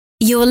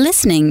You're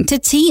listening to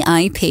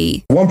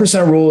TIP.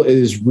 1% rule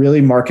is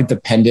really market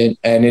dependent,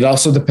 and it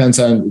also depends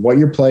on what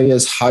your play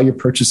is, how you're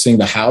purchasing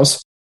the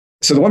house.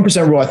 So the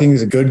 1% rule, I think,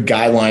 is a good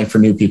guideline for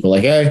new people.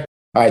 Like, hey,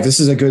 all right, this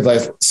is a good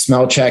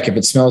smell check. If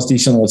it smells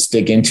decent, let's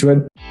dig into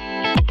it.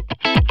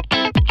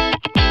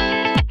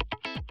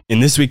 In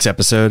this week's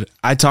episode,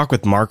 I talk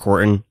with Mark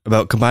Horton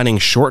about combining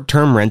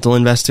short-term rental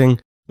investing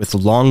with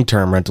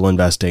long-term rental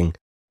investing,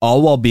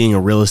 all while being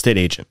a real estate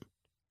agent.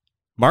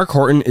 Mark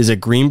Horton is a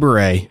Green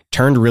Beret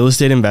turned real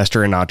estate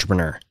investor and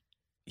entrepreneur.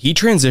 He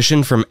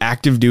transitioned from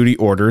active duty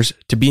orders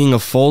to being a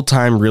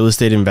full-time real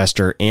estate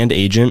investor and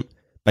agent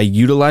by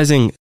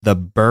utilizing the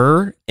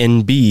BRRRR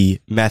and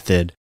B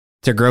method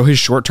to grow his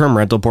short-term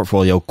rental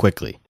portfolio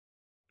quickly.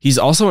 He's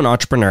also an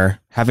entrepreneur,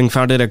 having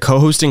founded a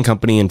co-hosting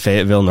company in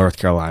Fayetteville, North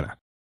Carolina.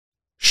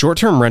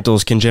 Short-term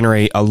rentals can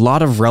generate a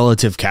lot of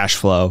relative cash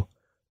flow,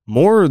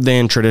 more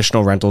than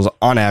traditional rentals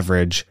on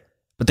average,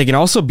 but they can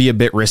also be a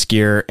bit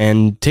riskier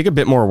and take a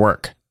bit more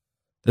work.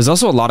 There's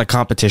also a lot of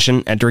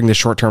competition entering the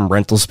short-term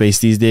rental space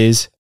these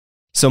days.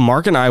 So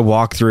Mark and I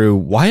walk through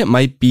why it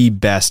might be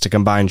best to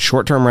combine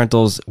short-term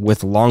rentals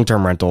with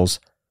long-term rentals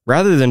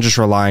rather than just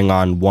relying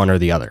on one or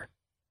the other.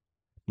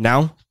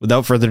 Now,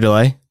 without further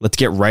delay, let's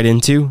get right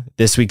into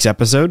this week's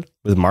episode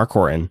with Mark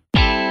Horton.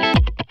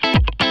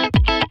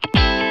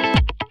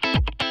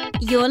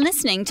 You're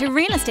listening to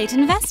Real Estate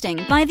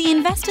Investing by the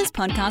Investors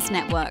Podcast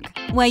Network,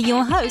 where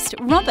your host,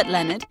 Robert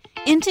Leonard,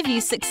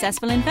 interviews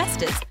successful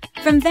investors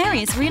from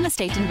various real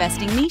estate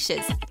investing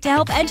niches to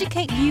help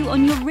educate you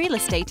on your real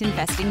estate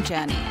investing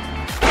journey.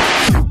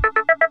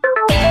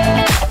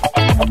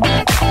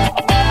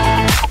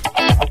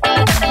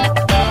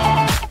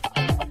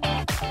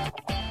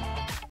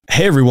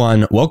 Hey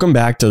everyone, welcome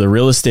back to the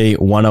Real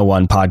Estate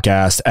 101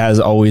 podcast. As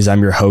always,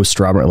 I'm your host,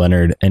 Robert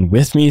Leonard, and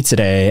with me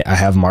today, I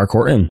have Mark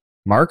Horton.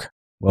 Mark,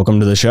 welcome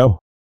to the show.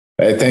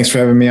 Hey, thanks for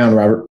having me on,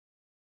 Robert.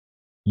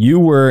 You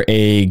were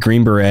a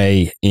Green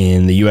Beret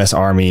in the U.S.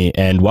 Army,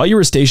 and while you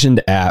were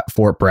stationed at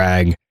Fort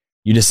Bragg,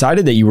 you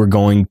decided that you were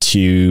going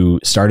to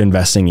start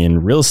investing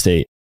in real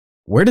estate.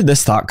 Where did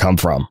this thought come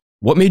from?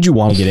 What made you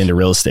want to get into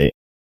real estate?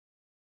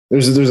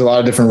 There's a lot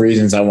of different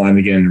reasons I wanted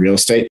to get into real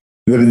estate.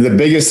 The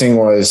biggest thing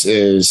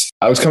is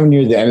I was coming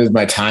near the end of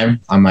my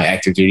time on my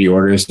active duty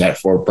orders at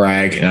Fort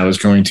Bragg, and I was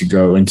going to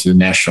go into the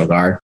National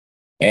Guard.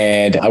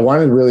 And I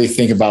wanted to really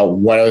think about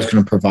what I was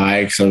going to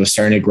provide because I was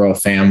starting to grow a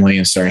family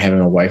and starting having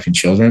a wife and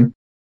children.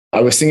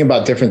 I was thinking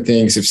about different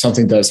things. If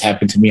something does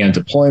happen to me on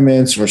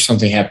deployments or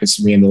something happens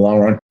to me in the long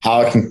run,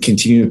 how I can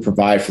continue to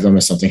provide for them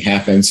if something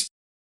happens.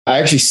 I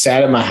actually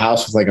sat at my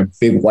house with a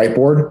big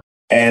whiteboard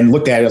and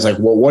looked at it. I was like,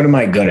 well, what am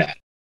I good at?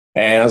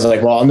 And I was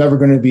like, well, I'm never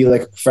going to be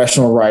like a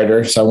professional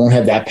writer, so I won't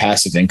have that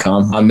passive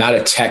income. I'm not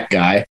a tech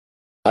guy.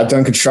 I've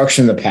done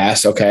construction in the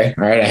past. Okay.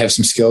 All right. I have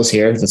some skills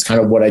here. That's kind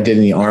of what I did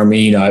in the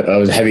Army. I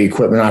was a heavy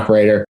equipment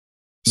operator.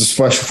 I was a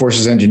Special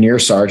Forces engineer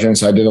sergeant.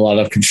 So I did a lot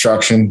of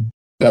construction,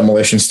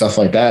 demolition, stuff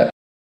like that.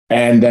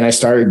 And then I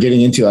started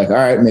getting into all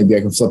right, maybe I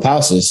can flip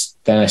houses.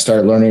 Then I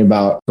started learning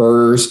about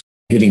BRRRRs,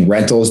 getting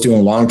rentals,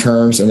 doing long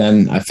terms. And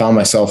then I found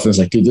myself and was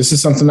like, dude, this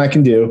is something I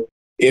can do.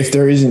 If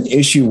there is an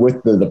issue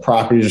with the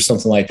properties or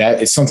something like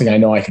that, it's something I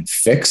know I can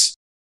fix.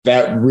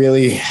 That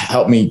really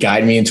helped me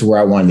guide me into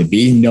where I wanted to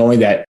be, knowing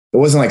that it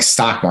wasn't like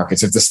stock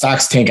markets. If the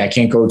stocks tank, I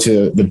can't go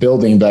to the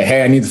building and be like,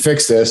 hey, I need to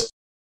fix this.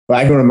 But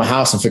I go to my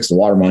house and fix the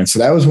water line. So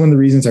that was one of the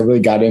reasons I really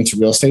got into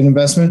real estate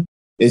investment,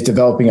 is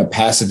developing a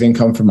passive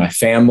income for my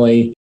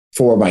family,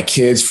 for my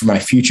kids, for my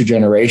future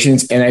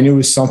generations. And I knew it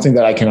was something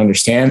that I can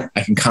understand,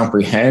 I can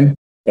comprehend.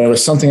 And it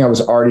was something I was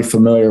already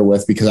familiar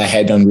with because I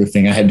had done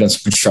roofing. I had done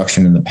some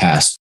construction in the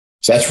past.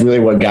 So that's really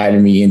what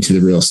guided me into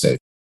the real estate.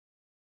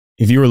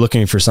 If you were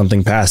looking for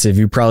something passive,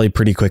 you probably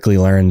pretty quickly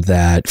learned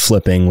that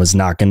flipping was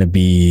not going to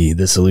be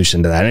the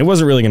solution to that. And it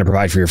wasn't really going to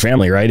provide for your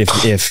family, right?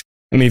 If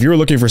you were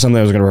looking for something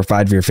that was going to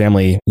provide for your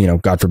family,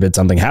 God forbid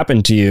something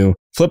happened to you,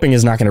 flipping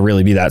is not going to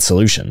really be that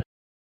solution.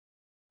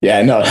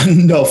 Yeah,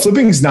 no,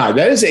 flipping is not.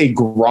 That is a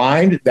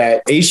grind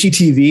that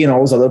HGTV and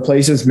all those other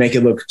places make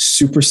it look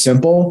super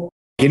simple.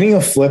 Getting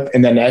a flip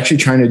and then actually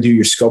trying to do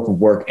your scope of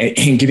work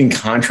and getting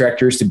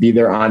contractors to be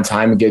there on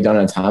time and get it done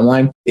on a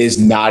timeline is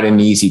not an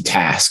easy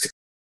task.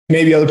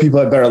 Maybe other people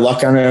have better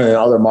luck on it in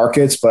other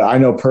markets, but I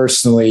know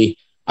personally,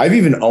 I've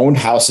even owned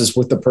houses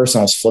with the person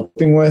I was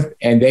flipping with,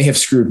 and they have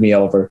screwed me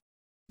over.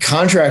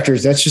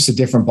 Contractors, that's just a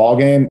different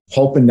ballgame.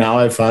 Hoping now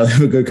I finally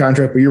have a good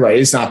contract, but you're right,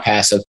 it's not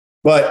passive.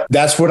 But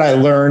that's what I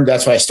learned.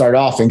 That's why I started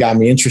off and got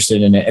me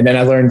interested in it. And then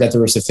I learned that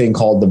there was a thing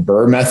called the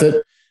BRRRR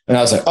method. And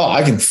I was like, oh,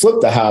 I can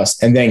flip the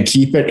house and then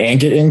keep it and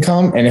get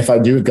income. And if I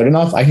do it good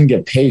enough, I can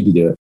get paid to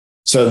do it.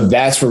 So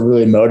that's what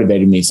really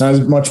motivated me. It's not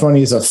as much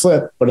money as a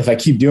flip, but if I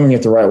keep doing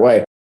it the right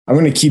way, I'm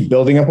going to keep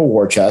building up a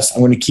war chest. I'm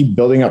going to keep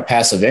building up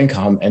passive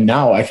income. And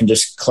now I can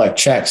just collect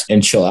checks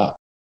and chill out.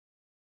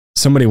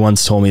 Somebody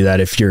once told me that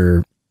if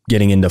you're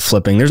getting into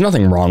flipping, there's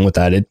nothing wrong with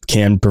that. It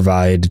can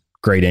provide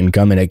great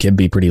income and it can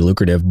be pretty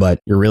lucrative, but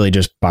you're really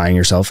just buying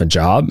yourself a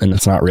job. And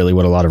that's not really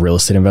what a lot of real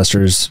estate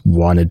investors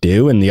want to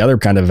do. And the other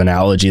kind of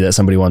analogy that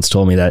somebody once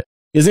told me that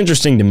is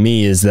interesting to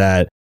me is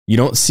that you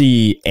don't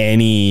see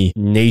any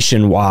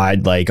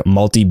nationwide, like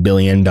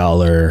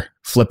multi-billion-dollar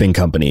flipping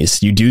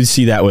companies. You do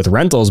see that with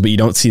rentals, but you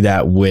don't see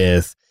that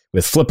with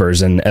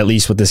flippers. And at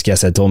least what this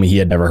guest had told me, he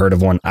had never heard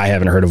of one. I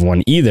haven't heard of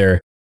one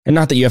either. And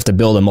not that you have to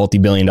build a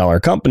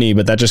multi-billion-dollar company,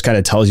 but that just kind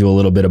of tells you a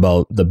little bit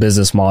about the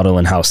business model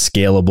and how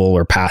scalable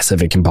or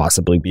passive it can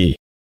possibly be.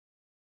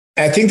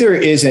 I think there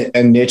is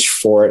a niche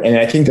for it. And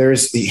I think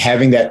there's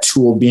having that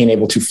tool, being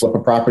able to flip a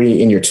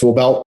property in your tool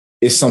belt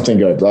is something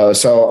good.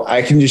 So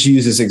I can just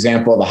use this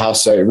example of a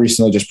house I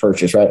recently just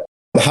purchased, right?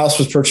 The house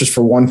was purchased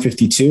for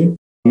 $152.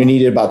 You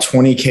needed about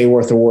 $20K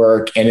worth of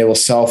work, and it will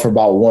sell for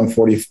about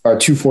 $140 or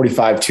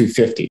 $245,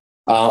 $250.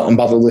 I'm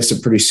about to list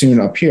it pretty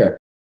soon up here.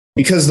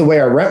 Because the way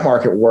our rent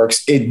market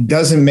works, it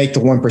doesn't make the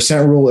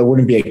 1% rule. It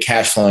wouldn't be a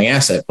cash flowing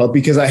asset. But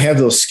because I have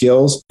those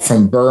skills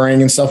from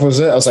burring and stuff with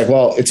it, I was like,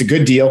 well, it's a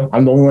good deal.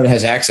 I'm the only one that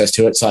has access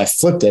to it. So I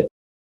flipped it.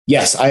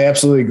 Yes, I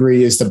absolutely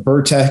agree. Is the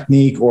burr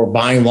technique or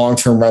buying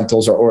long-term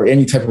rentals or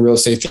any type of real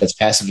estate that's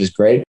passive is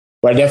great.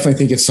 But I definitely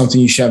think it's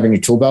something you should have in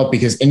your tool belt,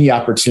 because any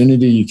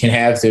opportunity you can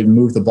have to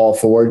move the ball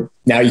forward,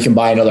 now you can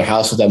buy another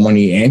house with that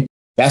money in.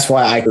 That's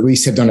why I at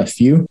least have done a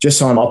few, just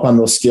so I'm up on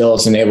those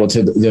skills and able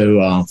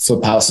to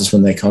flip houses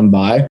when they come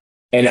by.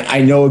 And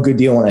I know a good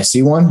deal when I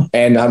see one,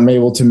 and I'm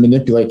able to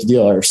manipulate the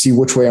deal or see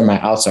which way my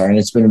outs are. And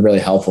it's been really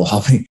helpful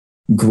helping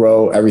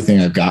grow everything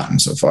I've gotten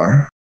so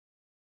far.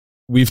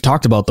 We've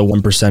talked about the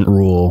 1%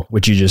 rule,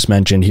 which you just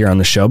mentioned here on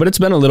the show, but it's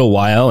been a little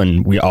while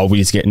and we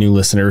always get new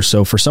listeners.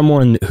 So for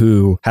someone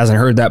who hasn't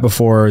heard that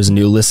before, is a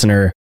new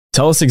listener,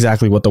 tell us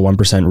exactly what the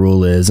 1%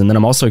 rule is. And then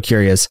I'm also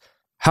curious,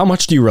 how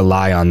much do you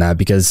rely on that?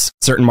 Because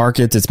certain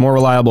markets, it's more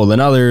reliable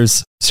than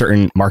others.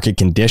 Certain market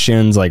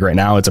conditions, like right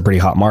now, it's a pretty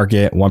hot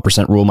market.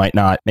 1% rule might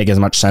not make as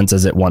much sense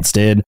as it once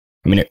did.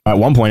 I mean, at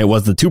one point, it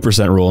was the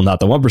 2% rule, not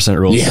the 1%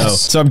 rule.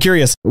 Yes. So I'm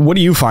curious, what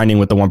are you finding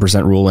with the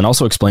 1% rule? And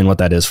also explain what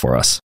that is for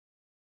us.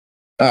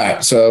 All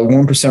right. So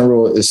 1%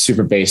 rule is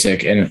super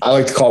basic. And I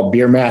like to call it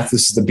beer math.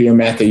 This is the beer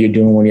math that you're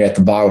doing when you're at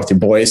the bar with your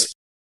boys.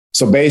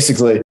 So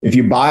basically, if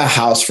you buy a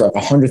house for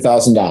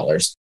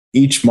 $100,000,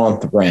 each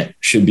month rent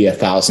should be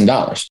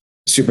 $1,000.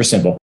 Super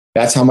simple.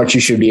 That's how much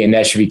you should be. And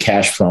that should be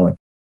cash flowing.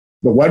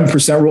 The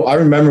 1% rule, I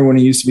remember when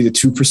it used to be the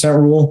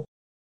 2% rule.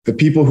 The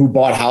people who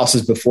bought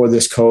houses before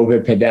this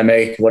COVID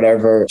pandemic,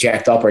 whatever,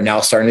 jacked up, are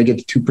now starting to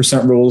get the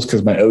 2% rules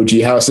because my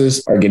OG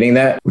houses are getting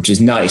that, which is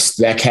nice.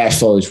 That cash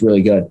flow is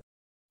really good.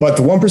 But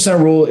the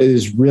 1% rule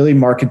is really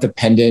market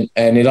dependent.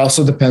 And it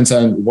also depends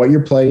on what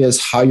your play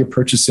is, how you're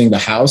purchasing the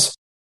house.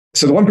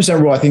 So the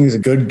 1% rule, I think, is a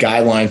good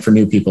guideline for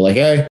new people. Like,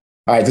 hey,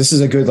 all right, this is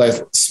a good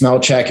smell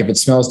check. If it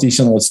smells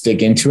decent, let's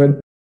dig into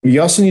it.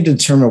 You also need to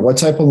determine what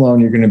type of loan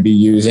you're going to be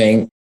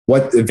using,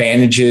 what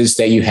advantages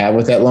that you have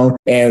with that loan.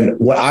 And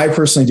what I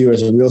personally do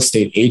as a real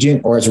estate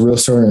agent or as a real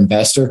estate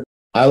investor,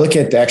 I look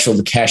at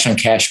the cash on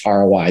cash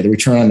ROI, the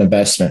return on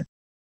investment.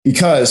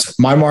 Because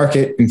my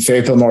market in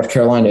Fayetteville, North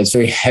Carolina is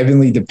very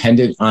heavily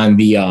dependent on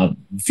the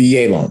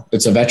VA loan.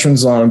 It's a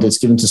veterans loan that's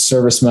given to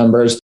service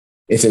members.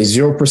 It's a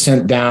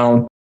 0%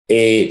 down.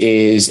 It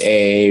is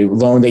a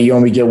loan that you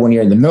only get when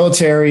you're in the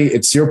military.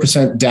 It's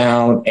 0%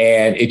 down,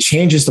 and it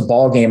changes the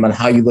ballgame on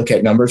how you look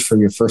at numbers for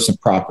your first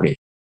property.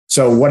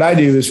 So what I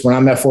do is when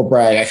I'm at Fort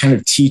Bragg,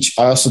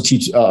 I also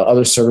teach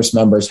other service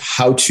members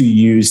how to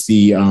use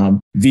the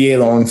VA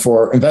loan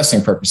for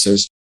investing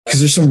purposes, because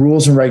there's some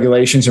rules and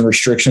regulations and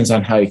restrictions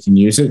on how you can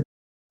use it.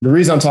 The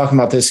reason I'm talking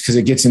about this is because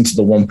it gets into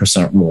the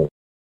 1% rule.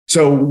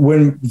 So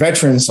when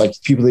veterans, like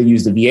people that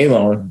use the VA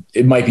loan,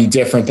 it might be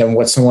different than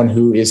what someone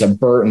who is a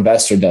BRRRR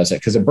investor does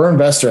it. Because a BRRRR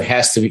investor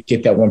has to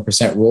get that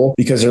 1% rule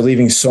because they're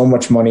leaving so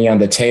much money on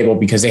the table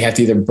because they have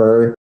to either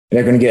BRRRR and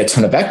they're going to get a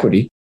ton of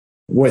equity.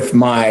 With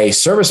my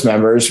service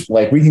members,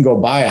 like we can go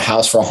buy a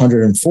house for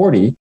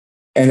 $140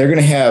 and they're going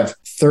to have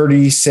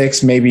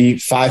 $36,000, maybe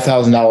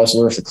 $5,000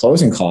 worth of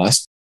closing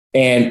costs.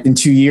 And in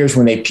 2 years,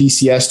 when they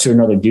PCS to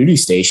another duty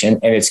station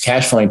and it's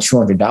cash flowing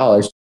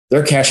 $200,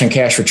 their cash on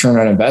cash return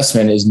on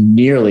investment is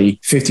nearly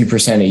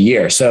 50% a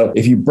year. So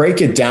if you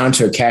break it down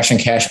to a cash on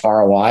cash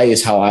ROI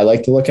is how I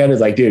like to look at it.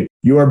 Like, dude,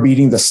 you are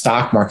beating the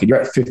stock market.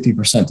 You're at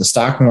 50%. The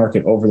stock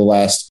market over the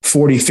last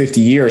 40,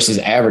 50 years has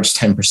averaged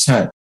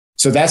 10%.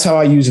 So that's how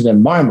I use it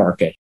in my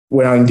market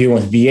when I'm dealing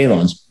with VA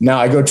loans. Now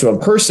I go to a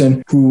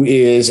person who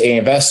is an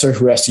investor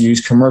who has to use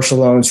commercial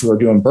loans, who are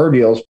doing BRRRR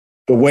deals.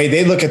 The way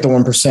they look at the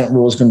 1%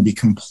 rule is going to be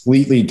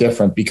completely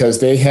different because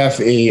they have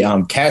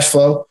a cash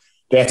flow.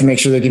 They have to make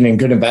sure they're getting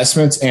good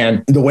investments.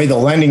 And the way the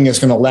lending is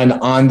going to lend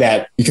on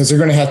that, because they're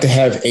going to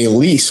have a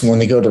lease when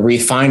they go to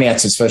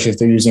refinance, especially if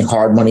they're using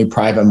hard money,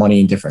 private money,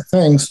 and different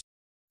things.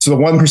 So the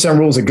 1%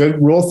 rule is a good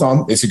rule of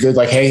thumb. It's a good,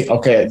 like, hey,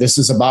 okay, this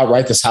is about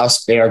right. This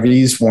house, the ARV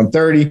is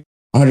 130,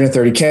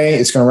 130K.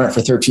 It's going to rent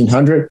for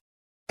 1,300.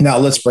 Now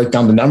let's break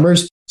down the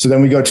numbers. So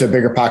then we go to a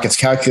bigger pockets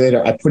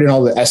calculator. I put in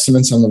all the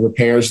estimates on the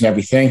repairs and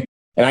everything.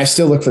 And I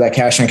still look for that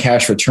cash on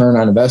cash return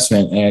on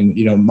investment. And,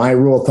 my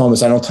rule of thumb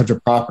is I don't touch a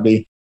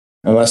property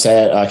unless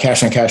that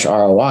cash on cash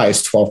ROI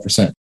is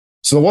 12%.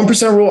 So the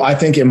 1% rule, I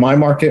think in my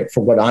market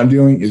for what I'm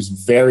doing is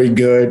very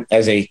good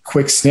as a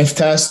quick sniff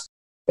test.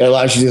 It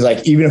allows you to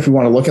like, even if we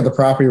want to look at the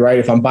property, right?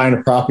 If I'm buying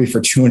a property for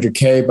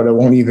 $200K, but it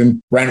won't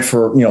even rent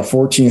for,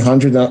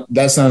 $1,400,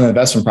 that's not an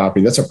investment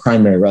property. That's a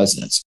primary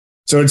residence.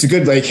 So it's a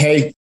good like,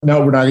 hey,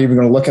 no, we're not even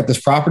going to look at this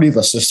property.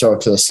 Let's just throw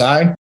it to the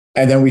side.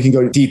 And then we can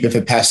go deep if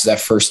it passes that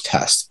first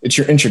test. It's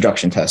your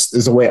introduction test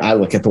is the way I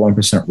look at the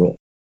 1% rule.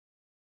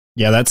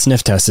 Yeah, that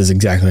sniff test is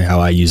exactly how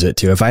I use it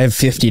too. If I have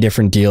 50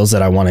 different deals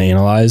that I want to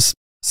analyze,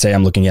 say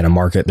I'm looking at a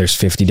market, there's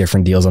 50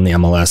 different deals on the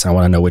MLS. I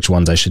want to know which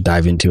ones I should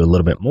dive into a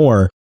little bit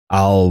more.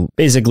 I'll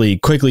basically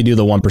quickly do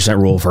the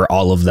 1% rule for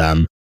all of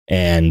them.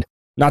 And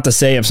not to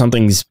say if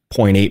something's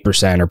 0.8%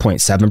 or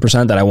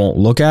 0.7% that I won't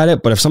look at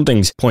it, but if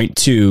something's 0.2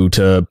 to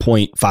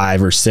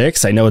 0.5 or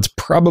 6, I know it's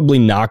probably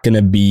not going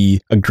to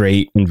be a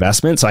great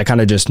investment. So I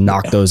kind of just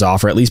knock those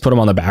off, or at least put them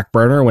on the back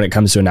burner when it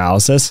comes to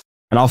analysis.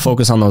 And I'll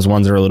focus on those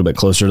ones that are a little bit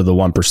closer to the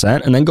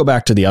 1% and then go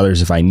back to the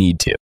others if I need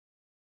to.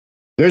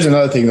 There's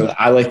another thing that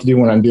I like to do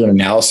when I'm doing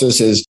analysis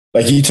is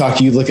like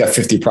you look at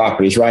 50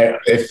 properties, right?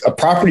 If a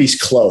property's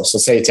close,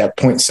 let's say it's at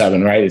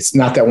 0.7, right? It's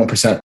not that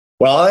 1%.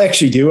 What I'll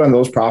actually do on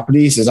those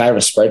properties is I have a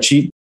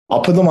spreadsheet.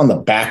 I'll put them on the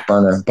back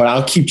burner, but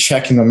I'll keep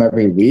checking them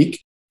every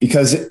week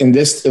because in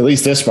this, at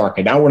least this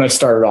market, now when I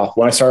started off,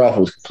 it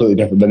was completely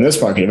different than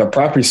this market. If a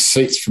property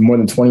sits for more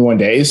than 21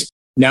 days,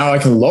 now I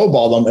can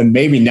lowball them and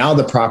maybe now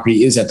the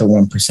property is at the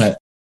 1%.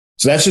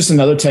 So that's just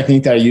another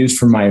technique that I use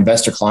for my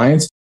investor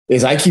clients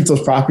is I keep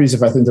those properties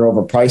if I think they're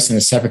overpriced in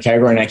a separate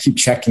category and I keep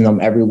checking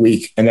them every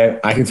week. And then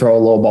I can throw a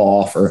lowball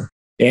offer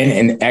in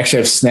and actually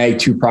I've snagged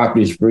 2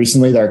 properties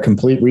recently that are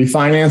complete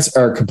refinance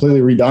or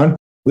completely redone.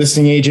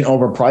 Listing agent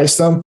overpriced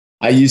them.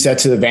 I used that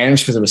to the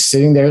advantage because it was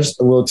sitting there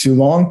a little too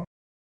long.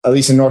 At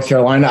least in North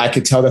Carolina, I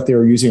could tell that they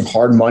were using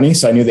hard money.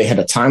 So I knew they had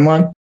a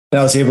timeline. And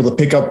I was able to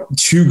pick up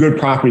 2 good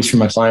properties for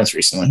my clients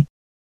recently.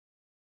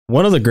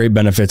 One of the great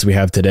benefits we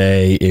have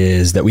today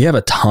is that we have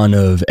a ton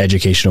of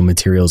educational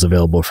materials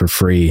available for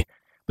free,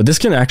 but this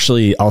can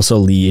actually also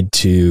lead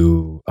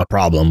to a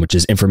problem, which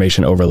is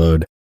information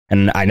overload.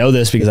 And I know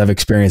this because I've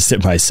experienced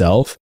it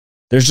myself.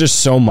 There's just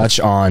so much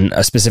on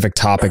a specific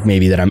topic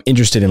maybe that I'm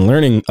interested in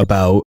learning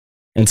about.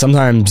 And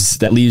sometimes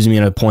that leaves me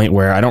at a point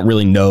where I don't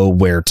really know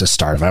where to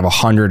start. If I have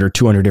 100 or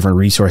 200 different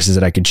resources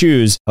that I could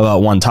choose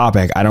about one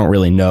topic, I don't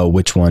really know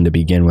which one to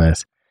begin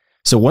with.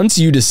 So once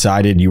you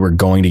decided you were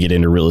going to get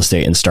into real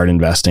estate and start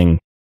investing,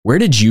 where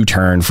did you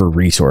turn for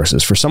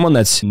resources? For someone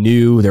that's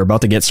new, they're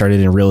about to get started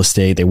in real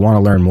estate, they want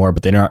to learn more,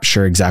 but they're not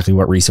sure exactly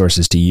what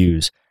resources to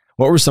use.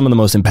 What were some of the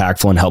most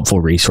impactful and helpful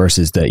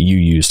resources that you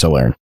used to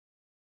learn?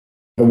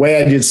 The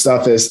way I did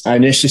stuff is I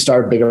initially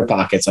started Bigger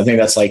Pockets. I think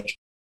that's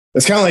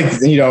kind of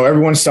like,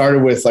 everyone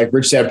started with like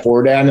Rich Dad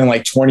Poor Dad, and in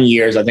like 20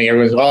 years, I think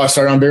everyone's, I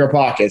started on Bigger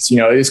Pockets.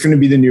 It's going to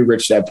be the new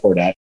Rich Dad Poor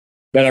Dad.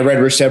 Then I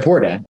read Rich Dad Poor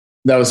Dad.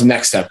 That was the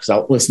next step because I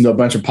listened to a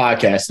bunch of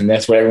podcasts and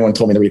that's what everyone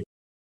told me to read.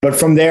 But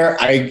from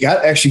there, I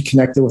got actually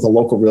connected with a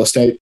local real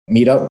estate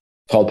meetup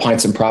called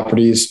Pints and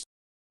Properties.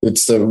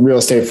 It's the real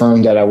estate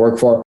firm that I work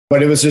for.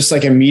 But it was just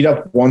like a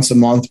meetup once a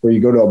month where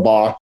you go to a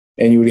bar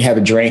and you would have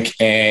a drink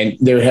and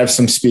they would have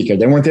some speaker.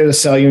 They weren't there to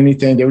sell you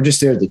anything. They were just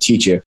there to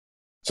teach you.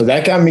 So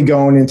that got me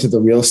going into the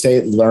real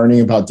estate,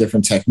 learning about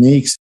different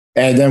techniques.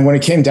 And then when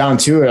it came down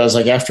to it, I was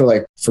like,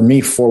 after for me,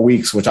 4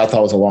 weeks, which I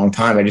thought was a long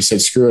time, I just said,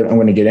 screw it, I'm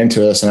going to get into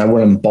this. And I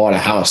went and bought a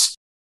house.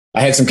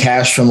 I had some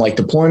cash from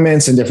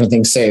deployments and different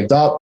things saved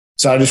up.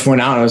 So I just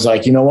went out and I was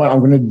like, you know what, I'm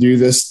going to do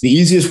this. The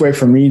easiest way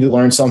for me to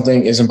learn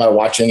something isn't by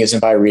watching, isn't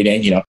by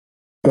reading.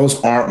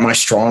 Those aren't my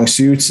strong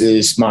suits,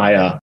 is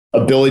my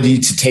ability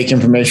to take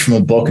information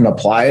from a book and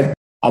apply it.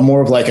 I'm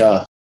more of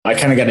I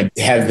kind of got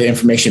to have the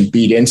information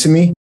beat into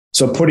me.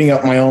 So putting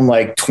up my own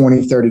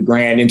 20, 30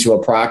 grand into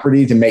a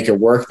property to make it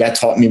work, that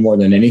taught me more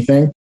than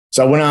anything.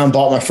 So I went out and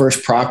bought my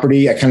first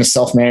property. I kind of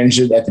self-managed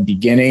it at the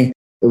beginning.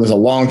 It was a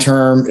long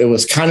term. It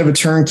was kind of a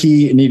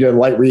turnkey. It needed a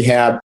light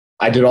rehab.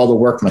 I did all the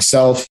work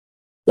myself.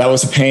 That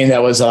was a pain.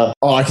 That was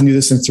I can do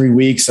this in 3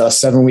 weeks.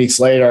 7 weeks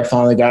later, I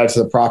finally got it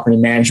to the property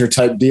manager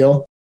type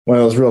deal, one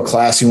of those real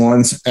classy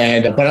ones.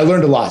 But I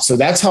learned a lot. So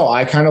that's how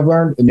I kind of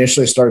learned.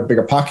 Initially, I started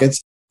Bigger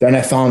Pockets. Then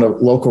I found a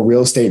local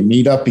real estate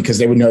meetup because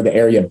they would know the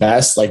area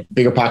best.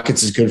 Bigger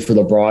Pockets is good for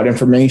the broad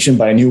information,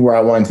 but I knew where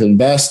I wanted to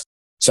invest.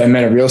 So I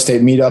met a real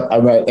estate meetup.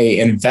 I met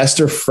an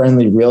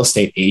investor-friendly real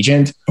estate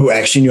agent who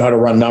actually knew how to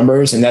run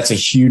numbers. And that's a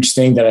huge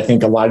thing that I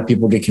think a lot of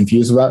people get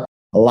confused about.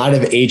 A lot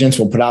of agents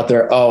will put out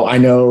there, I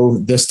know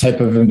this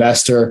type of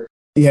investor.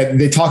 Yeah,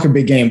 they talk a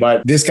big game,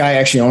 but this guy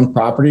actually owned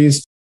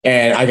properties.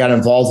 And I got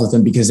involved with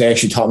them because they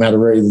actually taught me how to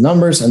read the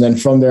numbers. And then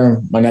from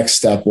there, my next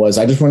step was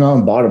I just went out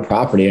and bought a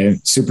property.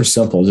 And super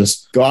simple.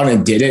 Just go out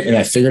and did it. And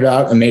I figured it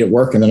out and made it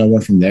work. And then I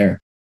went from there.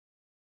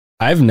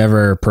 I've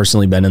never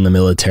personally been in the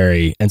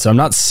military. And so I'm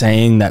not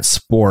saying that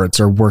sports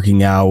or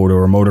working out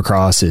or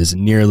motocross is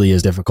nearly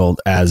as difficult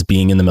as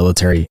being in the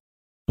military.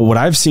 But what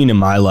I've seen in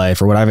my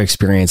life or what I've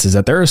experienced is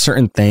that there are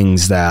certain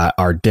things that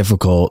are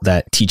difficult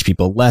that teach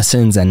people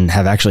lessons and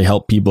have actually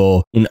helped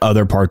people in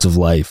other parts of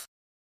life.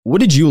 What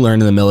did you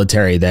learn in the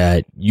military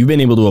that you've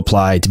been able to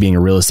apply to being a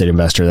real estate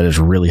investor that has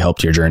really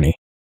helped your journey?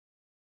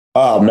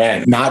 Oh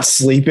man, not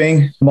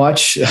sleeping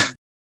much.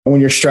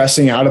 when you're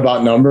stressing out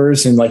about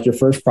numbers and like your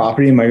first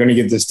property, am I going to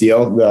get this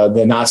deal?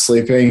 The not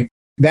sleeping.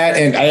 That,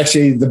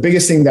 and the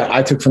biggest thing that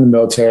I took from the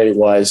military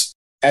was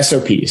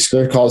SOPs.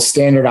 They're called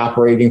standard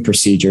operating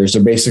procedures.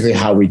 They're basically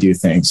how we do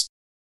things.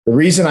 The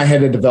reason I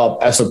had to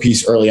develop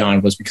SOPs early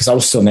on was because I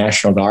was still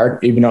National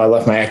Guard. Even though I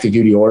left my active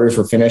duty orders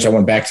were finished, I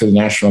went back to the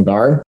National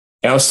Guard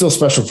and I was still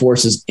Special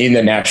Forces in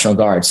the National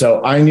Guard.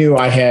 So I knew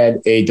I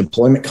had a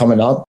deployment coming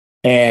up,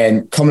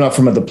 and coming up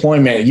from a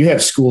deployment, you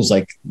have schools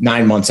like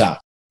 9 months out,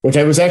 which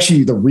was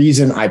actually the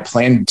reason I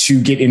planned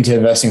to get into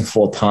investing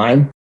full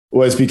time,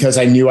 was because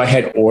I knew I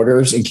had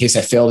orders in case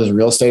I failed as a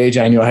real estate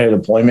agent. I knew I had a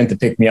deployment to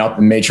pick me up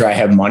and make sure I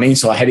had money.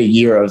 So I had a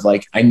year of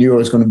like, I knew I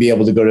was going to be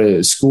able to go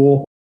to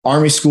school,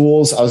 Army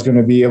schools. I was going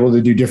to be able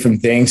to do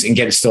different things and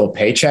get still a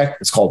paycheck.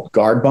 It's called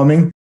guard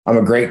bumming. I'm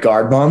a great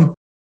guard bum.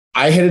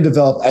 I had to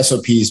develop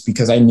SOPs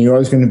because I knew I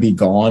was going to be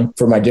gone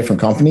for my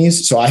different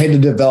companies. So I had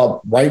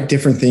to write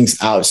different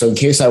things out. So in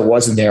case I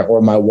wasn't there,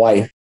 or my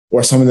wife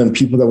or some of the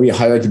people that we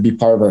hired to be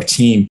part of our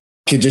team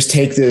could just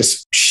take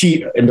this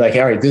sheet and be like,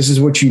 all right, this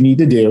is what you need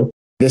to do.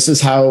 This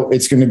is how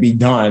it's going to be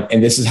done.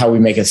 And this is how we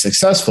make it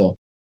successful.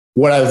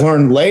 What I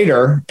learned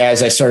later,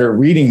 as I started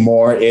reading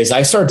more, is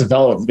I started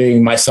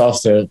developing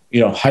myself to,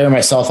 hire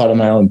myself out of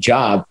my own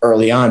job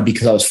early on,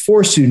 because I was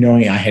forced to,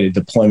 knowing I had a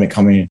deployment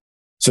coming in.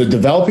 So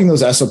developing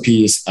those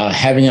SOPs,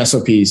 having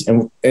SOPs,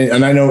 and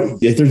I know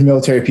if there's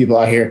military people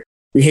out here,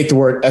 we hate the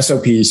word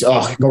SOPs.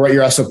 Oh, go write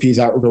your SOPs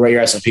out. Go write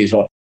your SOPs.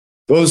 Well,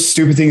 those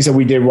stupid things that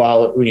we did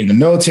while we in the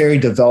military,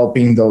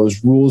 developing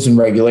those rules and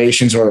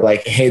regulations, or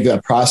like, hey,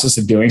 the process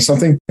of doing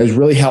something has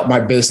really helped my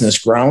business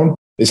grow.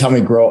 It's helped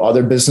me grow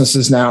other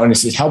businesses now. And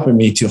it's helping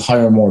me to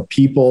hire more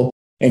people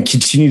and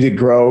continue to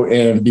grow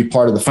and be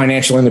part of the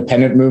financial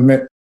independent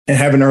movement and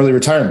have an early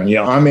retirement.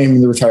 I'm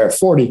aiming to retire at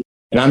 40.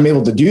 And I'm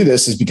able to do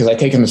this is because I've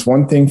taken this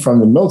one thing from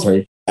the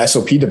military,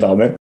 SOP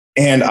development,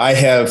 and I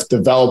have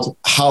developed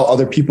how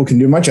other people can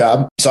do my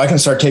job. So I can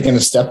start taking a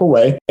step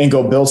away and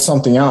go build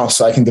something else.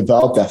 So I can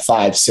develop that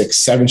 5, 6,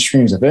 7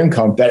 streams of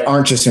income that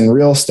aren't just in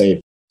real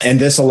estate. And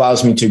this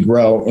allows me to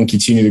grow and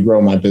continue to grow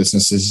my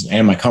businesses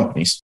and my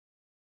companies.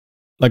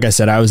 Like I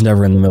said, I was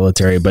never in the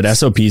military, but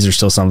SOPs are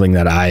still something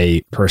that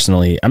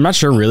I'm not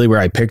sure really where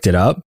I picked it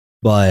up,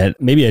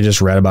 but maybe I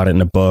just read about it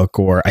in a book,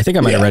 or I think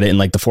I might have read it in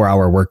like the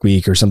 4-Hour Work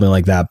Week or something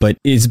like that. But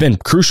it's been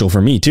crucial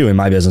for me too in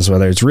my business,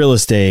 whether it's real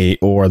estate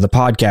or the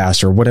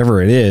podcast or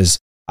whatever it is.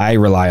 I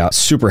rely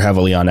super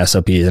heavily on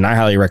SOPs, and I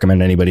highly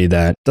recommend anybody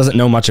that doesn't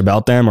know much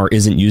about them or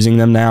isn't using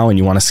them now, and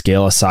you want to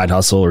scale a side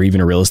hustle or even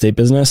a real estate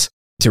business,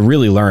 to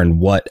really learn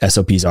what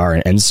SOPs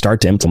are and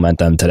start to implement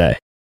them today.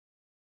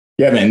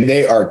 Yeah, man,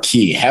 they are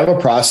key. Have a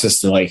process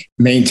to like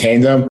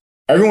maintain them.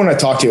 Everyone I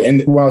talked to,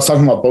 and when I was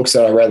talking about books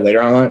that I read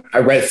later on, I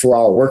read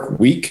 4-Hour Work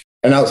Week,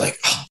 and I was like,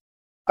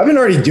 I've been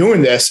already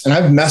doing this and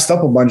I've messed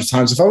up a bunch of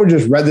times. If I would have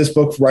just read this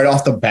book right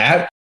off the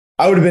bat,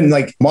 I would have been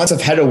like months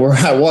ahead of where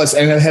I was,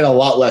 and I had a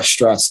lot less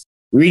stress.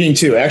 Reading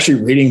too,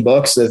 actually reading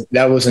books,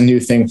 that was a new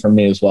thing for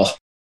me as well.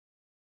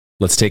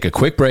 Let's take a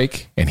quick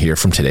break and hear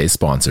from today's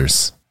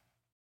sponsors.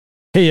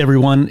 Hey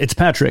everyone, it's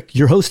Patrick,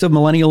 your host of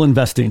Millennial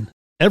Investing.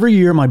 Every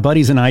year, my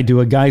buddies and I do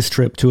a guy's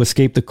trip to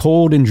escape the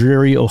cold and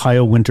dreary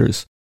Ohio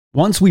winters.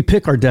 Once we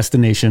pick our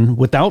destination,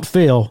 without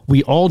fail,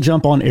 we all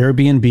jump on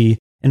Airbnb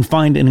and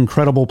find an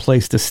incredible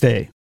place to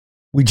stay.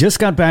 We just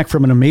got back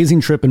from an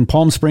amazing trip in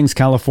Palm Springs,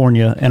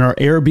 California, and our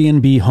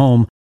Airbnb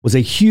home was a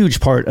huge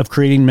part of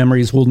creating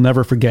memories we'll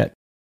never forget.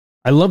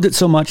 I loved it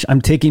so much,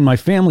 I'm taking my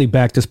family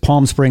back to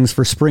Palm Springs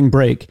for spring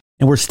break,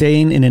 and we're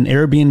staying in an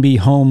Airbnb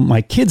home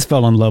my kids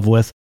fell in love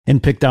with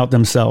and picked out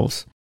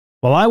themselves.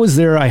 While I was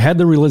there, I had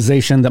the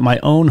realization that my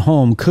own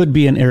home could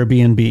be an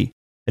Airbnb.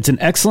 It's an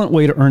excellent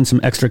way to earn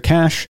some extra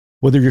cash,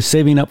 whether you're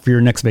saving up for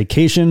your next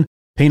vacation,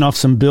 paying off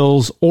some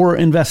bills, or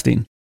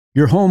investing.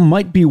 Your home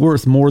might be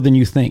worth more than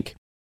you think.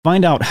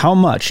 Find out how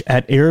much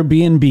at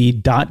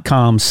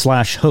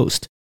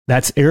airbnb.com/host.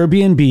 That's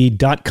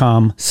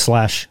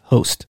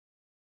airbnb.com/host.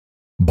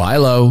 Buy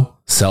low,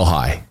 sell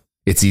high.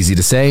 It's easy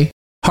to say,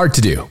 hard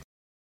to do.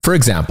 For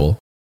example,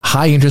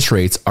 high interest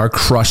rates are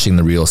crushing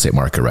the real estate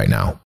market right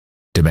now.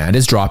 Demand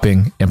is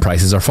dropping and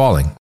prices are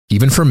falling,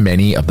 even for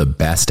many of the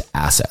best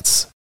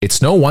assets.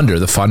 It's no wonder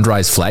the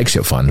Fundrise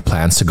flagship fund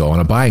plans to go on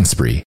a buying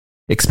spree,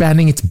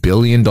 expanding its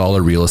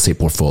billion-dollar real estate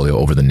portfolio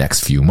over the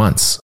next few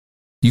months.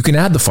 You can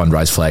add the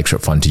Fundrise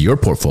flagship fund to your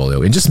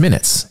portfolio in just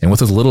minutes and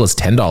with as little as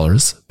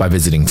 $10 by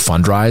visiting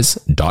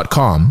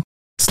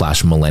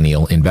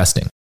fundrise.com/millennial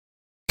investing.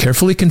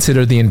 Carefully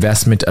consider the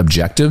investment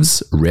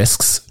objectives,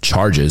 risks,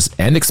 charges,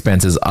 and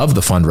expenses of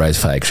the Fundrise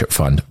flagship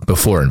fund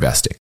before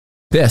investing.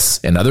 This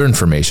and other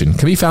information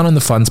can be found in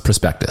the fund's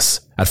prospectus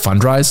at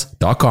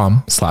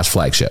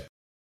fundrise.com/flagship.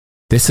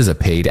 This is a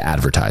paid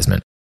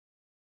advertisement.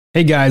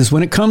 Hey guys,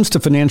 when it comes to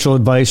financial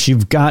advice,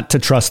 you've got to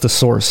trust the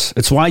source.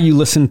 It's why you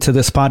listen to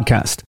this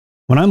podcast.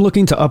 When I'm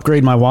looking to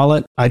upgrade my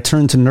wallet, I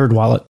turn to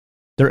NerdWallet.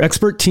 Their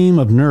expert team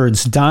of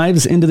nerds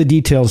dives into the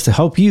details to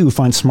help you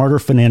find smarter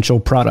financial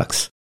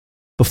products.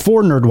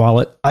 Before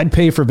NerdWallet, I'd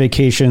pay for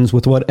vacations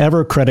with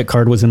whatever credit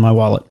card was in my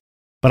wallet.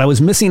 but I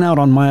was missing out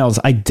on miles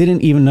I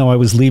didn't even know I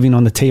was leaving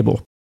on the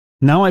table.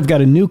 Now I've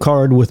got a new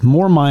card with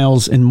more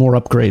miles and more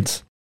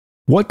upgrades.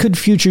 What could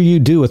future you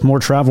do with more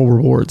travel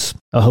rewards?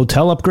 A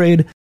hotel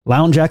upgrade,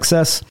 lounge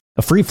access,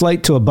 a free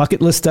flight to a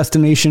bucket list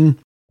destination?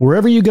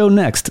 Wherever you go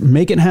next,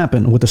 make it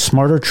happen with a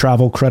smarter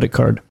travel credit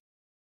card.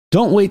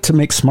 Don't wait to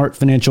make smart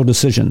financial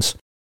decisions.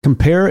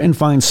 Compare and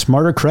find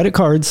smarter credit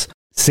cards,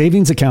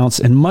 savings accounts,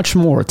 and much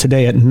more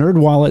today at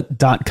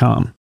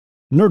nerdwallet.com.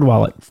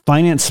 NerdWallet,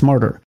 finance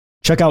smarter.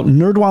 Check out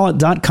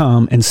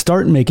nerdwallet.com and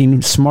start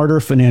making smarter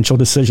financial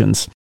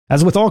decisions.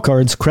 As with all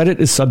cards, credit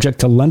is subject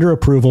to lender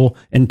approval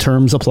and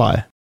terms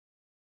apply.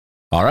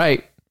 All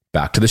right,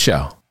 back to the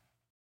show.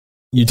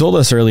 You told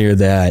us earlier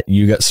that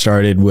you got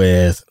started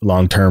with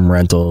long-term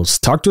rentals.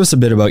 Talk to us a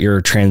bit about your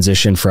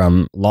transition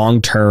from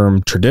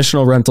long-term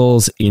traditional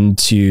rentals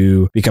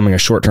into becoming a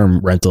short-term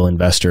rental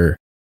investor.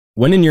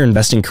 When in your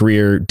investing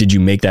career did you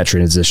make that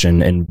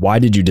transition, and why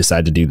did you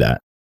decide to do that?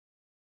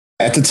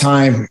 At the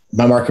time,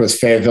 my market was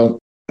Fayetteville.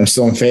 I'm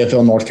still in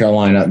Fayetteville, North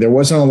Carolina. There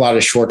wasn't a lot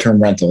of short-term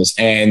rentals.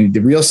 And the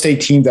real estate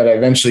team that I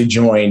eventually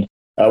joined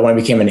when I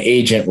became an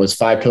agent was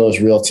Five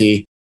Pillars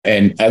Realty.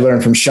 And I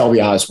learned from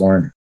Shelby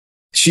Osborne.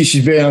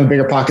 She's been on the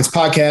Bigger Pockets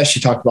podcast.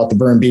 She talked about the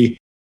burn B.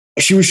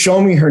 She was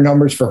showing me her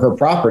numbers for her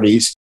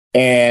properties.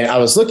 And I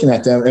was looking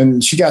at them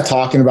and she got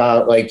talking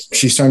about like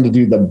she's starting to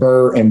do the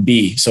BRRRR and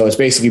B. So it's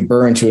basically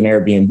BRRRR into an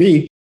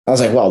Airbnb. I was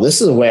like, well,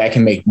 this is a way I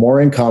can make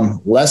more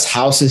income, less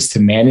houses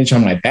to manage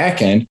on my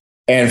back end.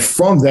 And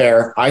from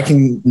there, I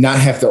don't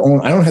have to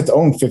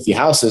own 50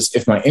 houses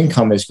if my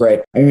income is great.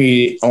 I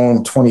maybe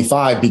own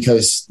 25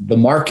 because the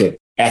market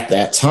at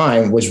that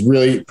time was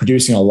really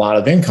producing a lot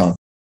of income.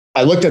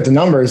 I looked at the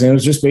numbers and it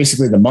was just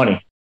basically the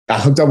money. I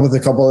hooked up with a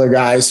couple other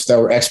guys that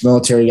were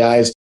ex-military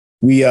guys.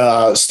 We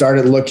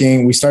started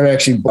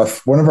actually,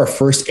 one of our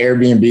first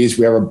Airbnbs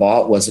we ever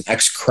bought was an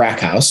ex-crack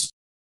house.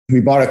 We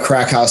bought a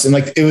crack house and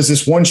like, it was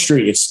this one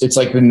street. It's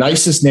like the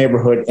nicest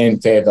neighborhood in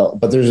Fayetteville,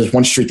 but there's this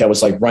one street that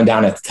was like run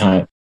down at the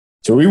time.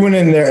 So we went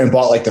in there and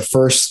bought like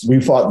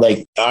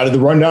out of the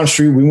rundown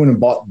street, we went and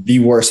bought the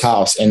worst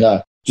house.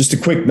 And just the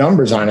quick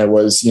numbers on it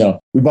was,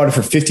 we bought it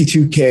for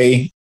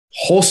 $52K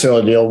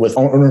wholesale deal with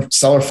owner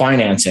seller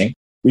financing.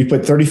 We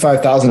put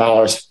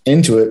 $35,000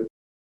 into it.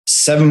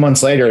 7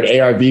 months later, it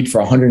ARV'd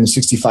for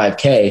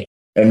 $165K.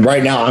 And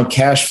right now I'm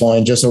cash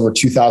flowing just over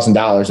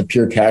 $2,000 of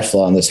pure cash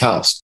flow on this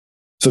house.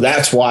 So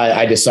that's why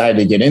I decided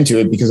to get into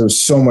it because it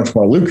was so much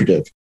more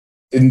lucrative.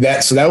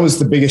 So that was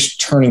the biggest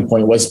turning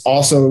point, was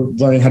also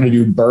learning how to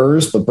do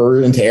BRRRRs, but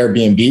BRRRR into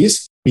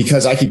Airbnbs,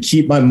 because I could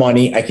keep my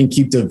money. I can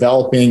keep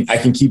developing. I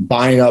can keep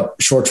buying up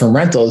short-term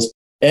rentals.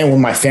 And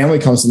when my family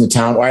comes into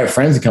town or I have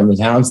friends that come to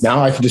towns,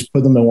 now I can just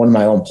put them in one of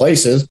my own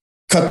places,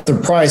 cut the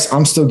price.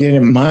 I'm still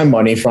getting my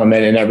money from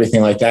it and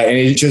everything like that. And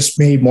it just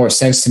made more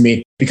sense to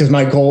me because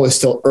my goal is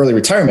still early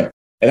retirement.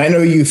 And I know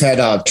you've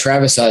had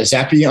Travis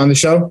Zappi on the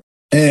show.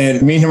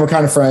 And me and him are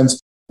kind of friends.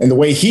 And the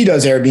way he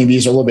does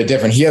Airbnbs are a little bit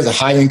different. He has a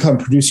high income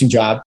producing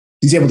job.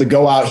 He's able to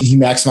go out. He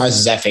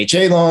maximizes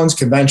FHA loans,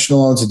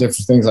 conventional loans, and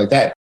different things like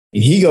that.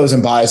 And he goes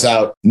and buys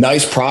out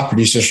nice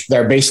properties.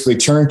 They're basically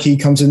turnkey,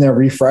 comes in there,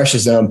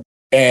 refreshes them.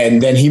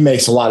 And then he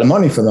makes a lot of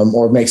money for them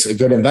or makes a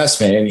good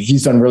investment. And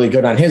he's done really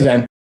good on his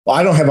end. Well,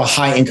 I don't have a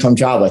high income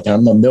job like that.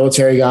 I'm a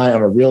military guy.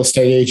 I'm a real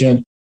estate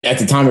agent. At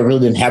the time, I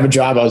really didn't have a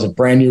job. I was a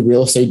brand new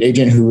real estate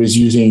agent who was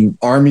using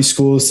Army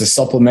schools to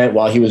supplement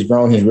while he was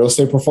growing his real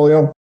estate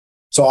portfolio.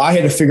 So I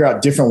had to figure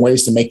out different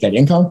ways to make that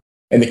income.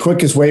 And the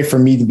quickest way for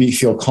me to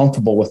feel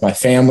comfortable with my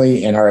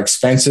family and our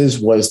expenses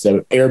was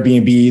the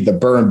Airbnb, the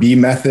BRRRR and B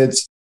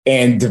methods,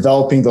 and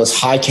developing those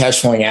high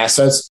cash flowing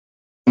assets.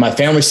 My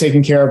family's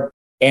taken care of,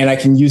 and I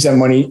can use that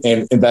money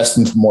and invest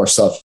into more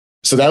stuff.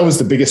 So that was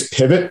the biggest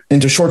pivot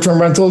into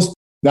short-term rentals.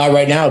 Now,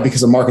 right now,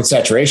 because of market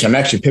saturation, I'm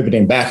actually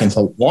pivoting back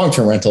into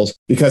long-term rentals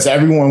because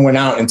everyone went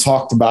out and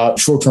talked about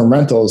short-term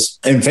rentals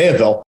in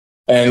Fayetteville.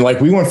 And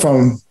like we went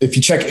from, if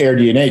you check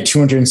AirDNA,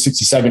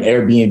 267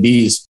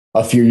 Airbnbs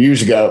a few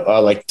years ago,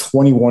 like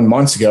 21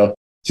 months ago,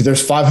 to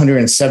there's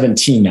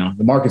 517 now.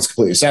 The market's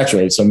completely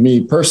saturated. So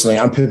me personally,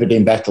 I'm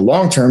pivoting back to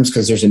long terms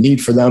because there's a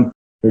need for them.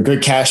 They're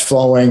good cash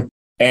flowing.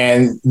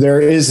 And there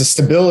is a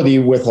stability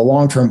with a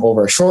long term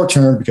over a short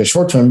term, because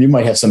short term, you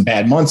might have some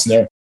bad months in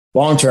there.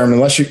 Long term,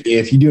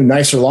 if you do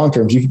nicer long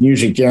terms, you can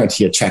usually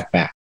guarantee a check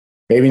back.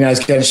 Maybe not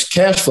as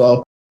cash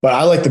flow, but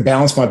I like to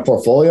balance my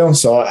portfolio.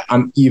 So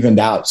I'm evened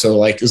out. So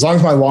like, as long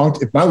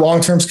as if my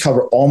long terms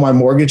cover all my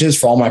mortgages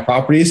for all my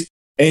properties,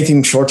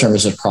 anything short term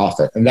is a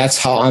profit. And that's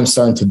how I'm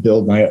starting to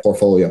build my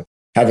portfolio,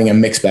 having a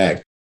mixed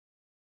bag.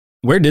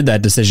 Where did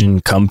that decision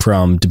come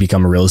from to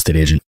become a real estate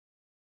agent?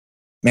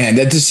 Man,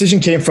 that decision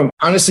came from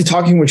honestly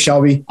talking with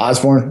Shelby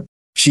Osborne.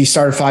 She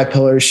started Five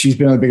Pillars. She's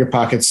been on the Bigger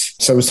Pockets.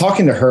 So I was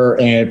talking to her,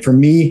 and for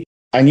me,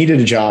 I needed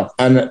a job.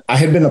 And I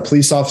had been a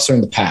police officer in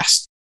the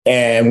past.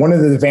 And one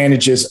of the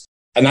advantages,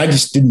 and I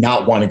just did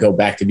not want to go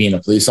back to being a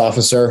police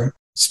officer,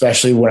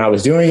 especially when I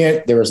was doing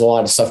it. There was a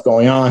lot of stuff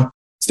going on.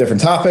 It's a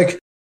different topic.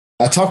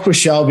 I talked with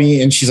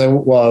Shelby, and she's like,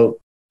 well,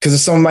 because of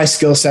some of my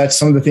skill sets,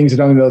 some of the things I've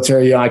done in the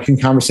military, I can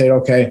conversate.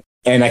 Okay,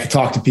 and I could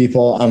talk to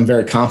people. I'm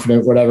very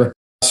confident, whatever.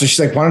 So she's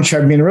like, why don't you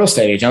try being a real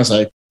estate agent? I was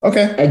like,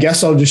 okay, I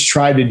guess I'll just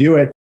try to do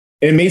it.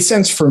 It made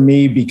sense for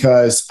me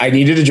because I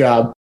needed a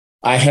job.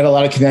 I had a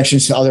lot of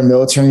connections to other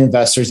military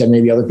investors that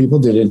maybe other people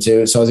didn't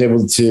too. So I was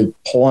able to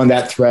pull on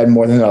that thread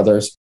more than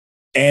others.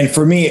 And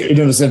for me, it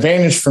was an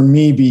advantage for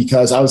me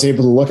because I was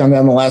able to look on the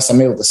MLS.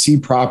 I'm able to see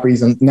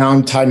properties. And now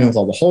I'm tied in with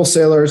all the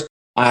wholesalers.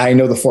 I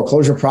know the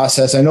foreclosure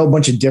process. I know a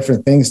bunch of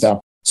different things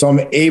now. So I'm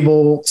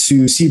able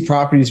to see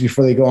properties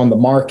before they go on the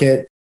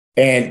market.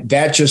 And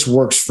that just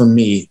works for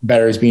me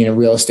better as being a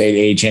real estate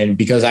agent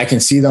because I can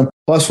see them.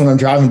 Plus, when I'm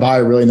driving by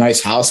a really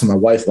nice house and my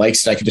wife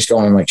likes it, I could just go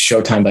on like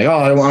Showtime, like, oh,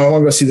 I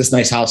want to go see this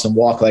nice house and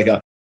walk like a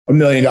 $1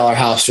 million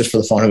house just for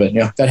the fun of it.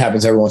 That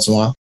happens every once in a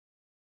while.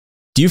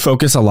 Do you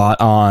focus a lot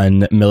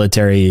on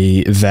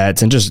military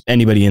vets and just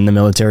anybody in the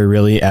military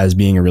really as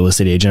being a real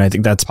estate agent? I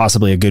think that's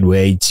possibly a good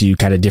way to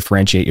kind of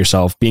differentiate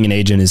yourself. Being an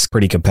agent is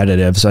pretty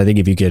competitive. So I think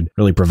if you could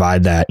really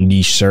provide that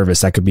niche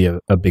service, that could be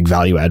a big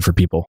value add for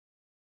people.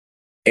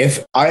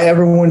 If I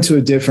ever went to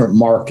a different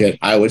market,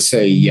 I would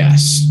say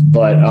yes.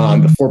 But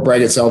the Fort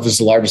Bragg itself is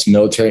the largest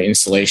military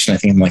installation, I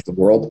think, in like the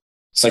world.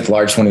 It's like the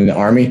largest one in the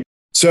Army.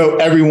 So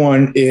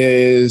everyone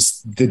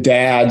is the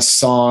dad,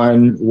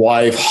 son,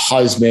 wife,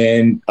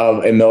 husband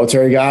of a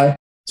military guy.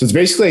 So it's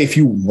basically if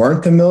you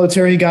weren't the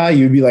military guy,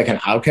 you'd be like an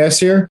outcast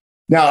here.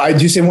 Now, I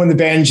do say one of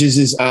the advantages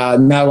is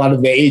not a lot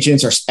of the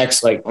agents are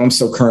I'm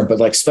still current, but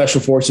like Special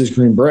Forces,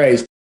 Green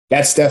Berets,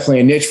 that's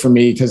definitely a niche for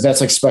me because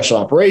that's like special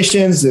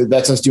operations.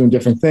 That's us doing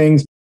different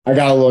things. I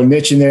got a little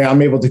niche in there.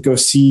 I'm able to go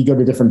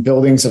to different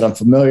buildings that I'm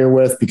familiar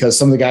with because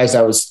some of the guys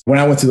when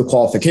I went through the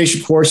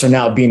qualification course are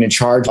now being in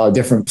charge of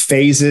different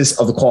phases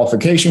of the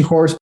qualification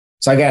course.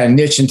 So I got a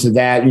niche into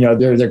that.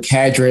 They're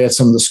cadre at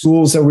some of the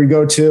schools that we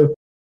go to.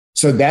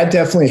 So that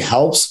definitely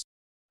helps.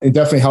 It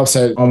definitely helps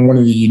that I'm one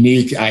of the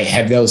unique. I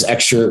have those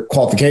extra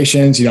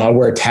qualifications. I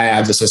wear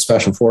tabs that says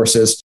Special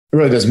Forces. It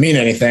really doesn't mean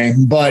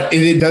anything, but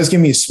it does give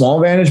me a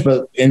small advantage.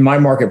 But in my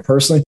market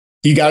personally,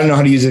 you got to know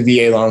how to use a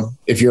VA loan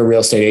if you're a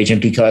real estate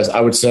agent, because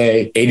I would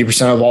say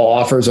 80% of all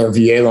offers are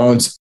VA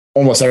loans.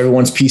 Almost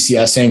everyone's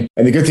PCSing.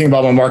 And the good thing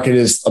about my market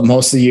is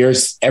most of the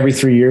years, every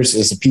 3 years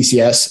is a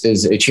PCS,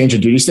 is a change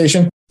of duty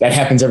station. That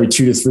happens every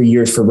 2 to 3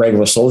 years for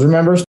regular soldier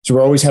members. So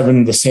we're always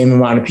having the same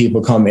amount of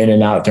people come in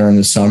and out during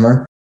the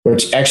summer,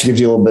 which actually gives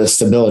you a little bit of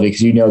stability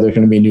because there's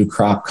going to be a new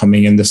crop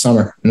coming in this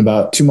summer in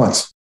about 2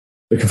 months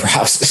looking for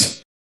houses.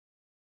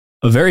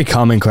 A very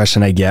common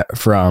question I get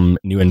from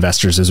new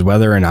investors is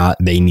whether or not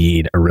they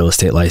need a real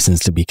estate license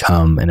to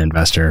become an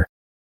investor.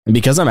 And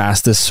because I'm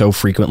asked this so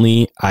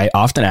frequently, I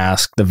often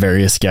ask the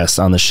various guests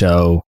on the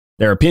show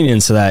their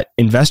opinions so that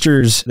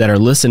investors that are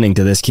listening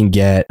to this can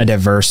get a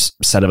diverse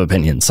set of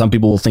opinions. Some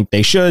people will think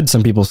they should,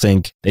 some people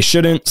think they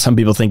shouldn't, some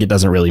people think it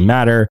doesn't really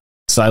matter.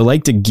 So I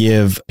like to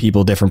give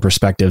people different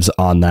perspectives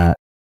on that.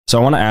 So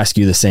I want to ask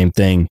you the same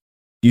thing.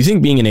 Do you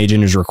think being an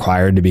agent is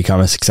required to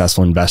become a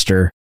successful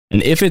investor?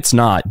 And if it's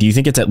not, do you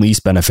think it's at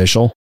least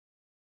beneficial?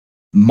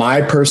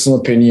 My personal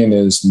opinion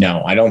is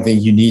no. I don't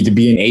think you need to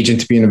be an agent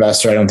to be an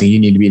investor. I don't think you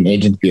need to be an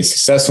agent to be a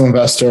successful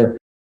investor.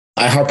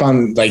 I harp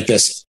on like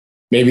this.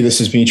 Maybe this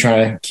is me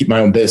trying to keep my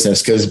own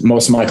business because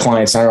most of my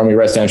clients, not only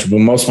residential, but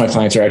most of my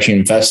clients are actually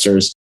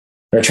investors.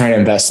 They're trying to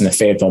invest in the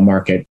Fayetteville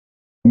market.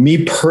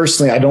 Me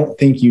personally, I don't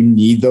think you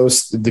need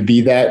those to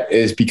be that.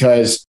 Is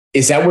because,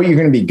 is that what you're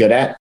going to be good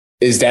at?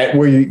 Is that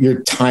where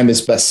your time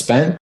is best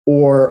spent?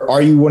 Or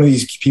are you one of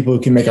these people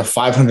who can make a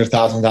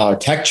 $500,000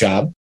 tech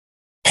job,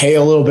 pay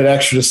a little bit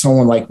extra to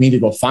someone like me to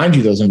go find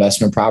you those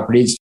investment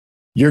properties?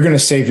 You're going to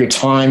save your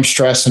time,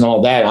 stress, and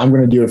all that. I'm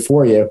going to do it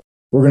for you.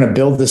 We're going to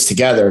build this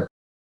together.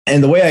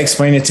 And the way I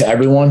explain it to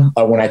everyone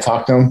when I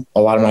talk to them,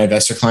 a lot of my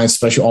investor clients,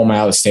 especially all my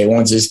out-of-state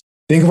ones, is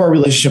think of our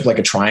relationship like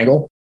a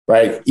triangle,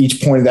 right?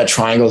 Each point of that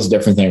triangle is a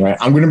different thing, right?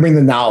 I'm going to bring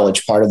the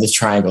knowledge part of this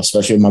triangle,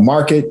 especially in my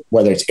market,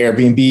 whether it's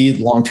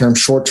Airbnb, long-term,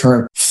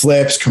 short-term,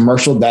 flips,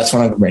 commercial, that's what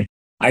I'm going to bring.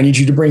 I need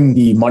you to bring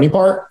the money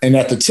part, and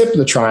at the tip of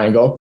the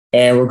triangle,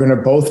 and we're going to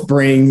both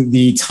bring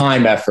the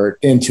time effort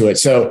into it.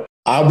 So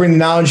I'll bring the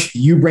knowledge,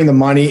 you bring the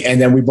money,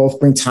 and then we both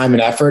bring time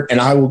and effort,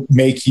 and I will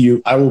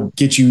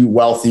get you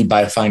wealthy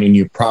by finding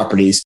new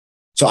properties.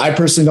 So I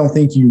personally don't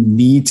think you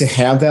need to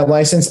have that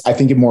license. I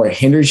think it more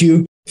hinders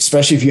you,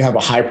 especially if you have a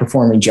high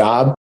performing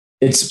job.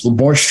 It's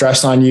more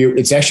stress on you.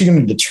 It's actually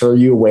going to deter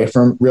you away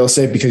from real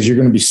estate because you're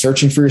going to be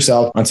searching for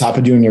yourself on top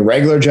of doing your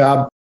regular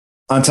job,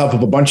 on top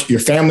of a bunch of your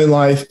family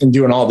life and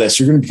doing all this.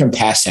 You're going to become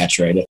task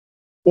saturated.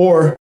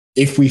 Or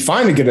if we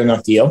find a good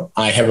enough deal,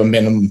 I have a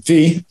minimum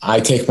fee.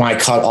 I take my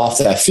cut off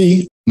that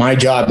fee. My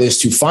job is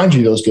to find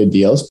you those good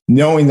deals.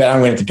 Knowing that I'm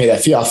going to have to pay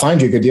that fee, I'll find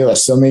you a good deal that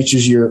still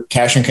matches your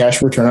cash on cash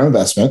return on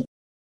investment.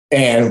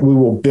 And we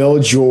will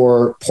build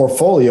your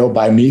portfolio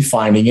by me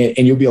finding it.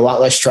 And you'll be a lot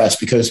less stressed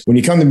because when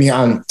you come to me,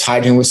 I'm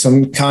tied in with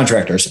some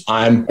contractors.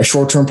 I'm a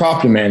short-term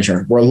property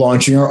manager. We're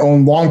launching our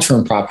own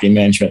long-term property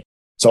management.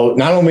 So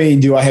not only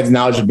do I have the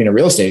knowledge of being a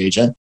real estate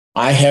agent,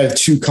 I have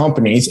 2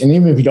 companies, and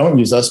even if you don't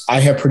use us, I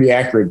have pretty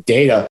accurate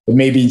data, but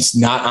maybe it's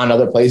not on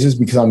other places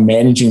because I'm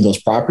managing those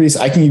properties.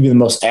 I can give you the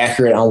most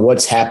accurate on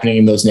what's happening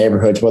in those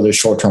neighborhoods, whether it's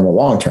short-term or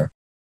long-term.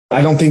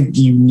 I don't think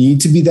you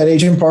need to be that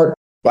agent part,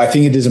 but I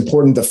think it is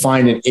important to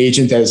find an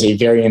agent that is a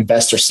very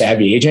investor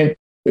savvy agent.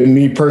 And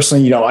me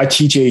personally, I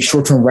teach a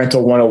short-term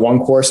rental 101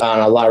 course on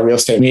a lot of real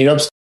estate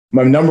meetups.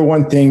 My number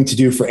one thing to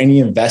do for any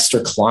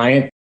investor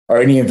client or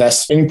any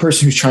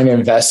person who's trying to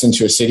invest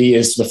into a city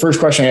is the first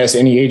question I ask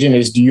any agent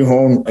is, do you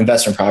own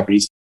investment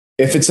properties?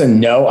 If it's a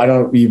no, I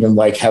don't even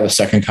have a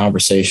second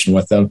conversation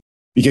with them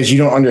because you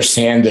don't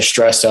understand the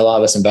stress that a lot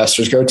of us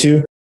investors go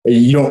to.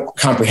 You don't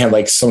comprehend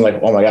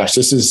oh my gosh,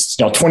 this is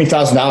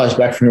 $20,000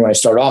 back from me when I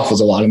started off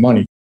was a lot of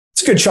money.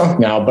 It's a good chunk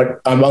now,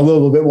 but I'm a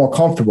little bit more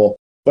comfortable.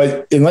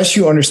 But unless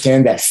you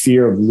understand that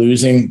fear of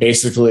losing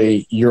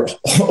basically your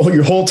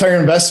whole entire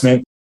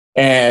investment,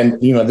 and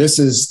this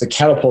is the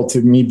catapult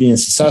to me being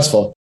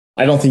successful,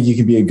 I don't think you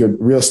can be a good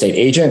real estate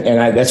agent.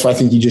 And that's why I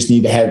think you just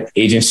need to have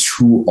agents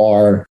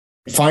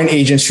find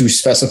agents who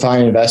specify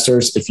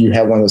investors if you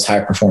have one of those high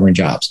performing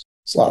jobs.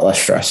 It's a lot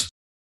less stress.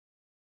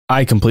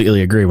 I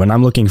completely agree. When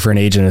I'm looking for an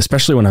agent,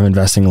 especially when I'm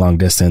investing long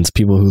distance,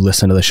 people who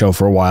listen to the show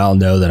for a while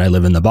know that I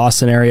live in the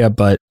Boston area,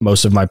 but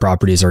most of my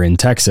properties are in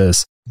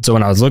Texas. So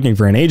when I was looking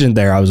for an agent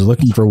there, I was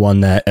looking for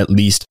one that at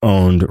least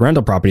owned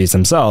rental properties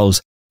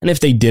themselves. And if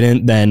they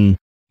didn't, then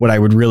what I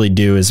would really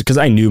do is, because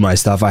I knew my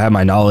stuff, I had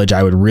my knowledge,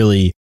 I would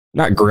really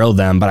not grill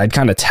them, but I'd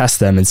kind of test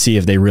them and see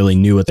if they really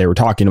knew what they were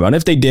talking about. And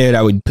if they did,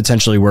 I would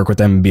potentially work with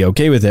them and be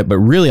okay with it. But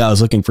really, I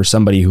was looking for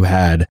somebody who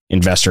had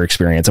investor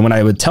experience. And when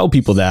I would tell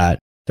people that,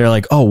 they're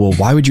like, oh, well,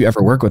 why would you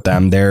ever work with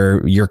them?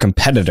 They're your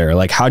competitor.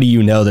 Like, how do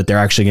you know that they're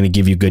actually going to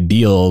give you good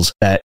deals?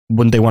 That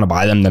wouldn't they want to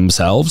buy them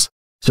themselves?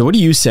 So what do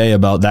you say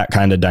about that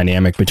kind of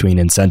dynamic between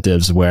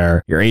incentives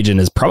where your agent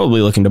is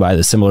probably looking to buy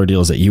the similar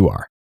deals that you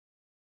are?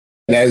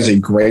 That is a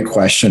great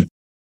question.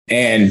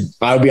 And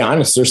I'll be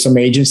honest, there's some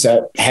agents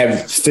that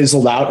have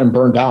fizzled out and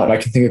burned out. I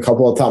can think a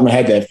couple off the top of my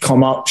head that have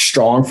come out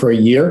strong for a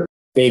year.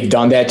 They've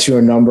done that to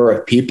a number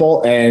of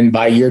people. And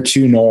by year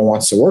 2, no one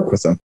wants to work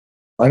with them.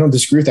 I don't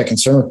disagree with that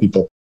concern with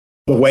people.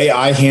 The way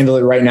I handle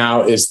it right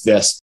now is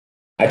this.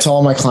 I tell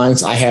all my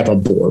clients I have a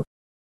board.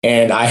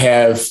 And I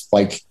have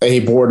a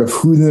board of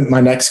who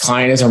my next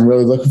client is. I'm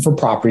really looking for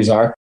properties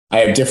are. I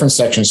have different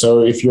sections.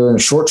 So if you're in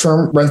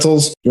short-term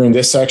rentals, you're in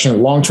this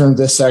section, long-term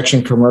this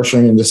section, commercial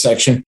in this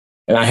section.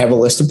 And I have a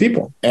list of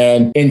people.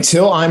 And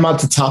until I'm at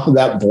the top of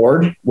that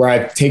board where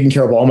I've taken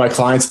care of all my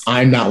clients,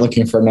 I'm not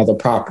looking for another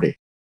property.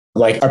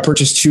 I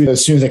purchased 2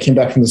 as soon as I came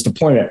back from this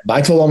deployment.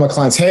 I told all my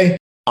clients, hey,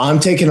 I'm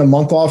taking a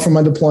month off from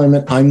my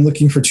deployment. I'm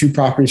looking for 2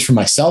 properties for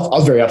myself. I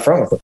was very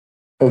upfront with them.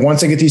 But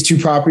once I get these 2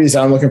 properties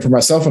that I'm looking for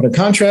myself under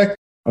contract,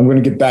 I'm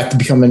going to get back to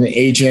becoming an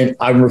agent.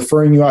 I'm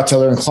referring you out to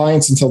other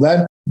clients until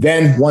then.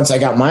 Then once I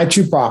got my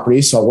 2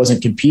 properties, so I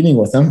wasn't competing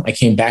with them, I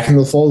came back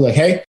into the fold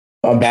hey,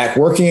 I'm back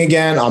working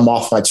again. I'm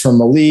off my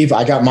terminal leave.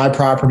 I got my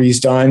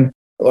properties done.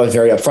 I was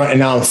very upfront, and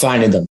now I'm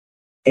finding them.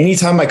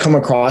 Anytime I come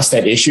across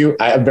that issue,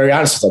 I'm very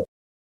honest with them.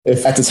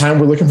 If at the time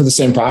we're looking for the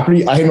same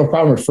property, I have no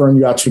problem referring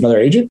you out to another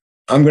agent.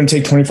 I'm going to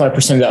take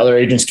 25% of the other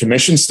agent's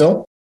commission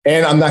still.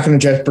 And I'm not going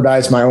to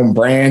jeopardize my own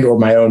brand or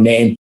my own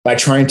name by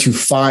trying to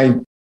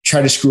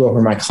screw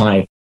over my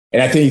client.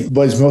 And I think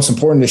what's most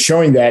important to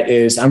showing that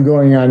is I'm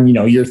going on,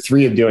 year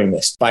 3 of doing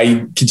this.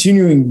 By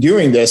continuing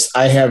doing this,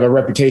 I have a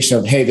reputation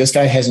of, hey, this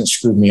guy hasn't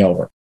screwed me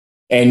over.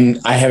 And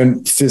I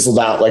haven't fizzled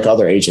out like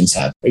other agents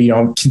have.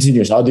 I'm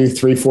continuous. I'll do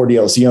 3-4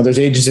 deals. There's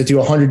agents that do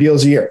 100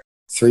 deals a year,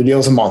 3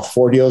 deals a month,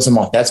 4 deals a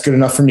month. That's good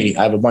enough for me.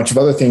 I have a bunch of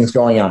other things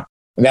going on.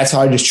 And that's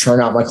how I just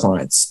churn out my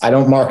clients. I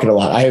don't market a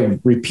lot. I have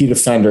repeat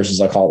offenders,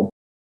 as I call them.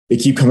 They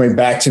keep coming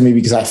back to me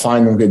because I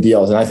find them good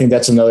deals. And I think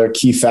that's another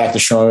key factor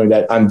showing me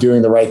that I'm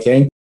doing the right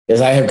thing.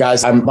 Is I have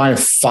guys, I'm buying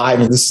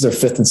 5, and this is their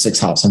 5th and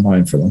 6th house I'm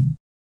buying for them.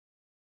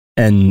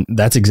 And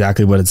that's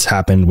exactly what has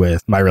happened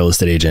with my real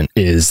estate agent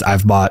is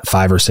I've bought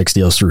 5 or 6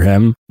 deals through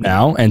him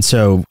now. And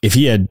so if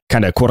he had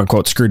kind of quote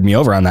unquote screwed me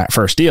over on that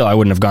first deal, I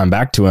wouldn't have gone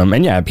back to him.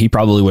 And yeah, he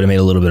probably would have made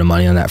a little bit of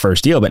money on that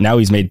first deal, but now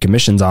he's made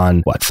commissions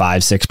on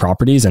 5-6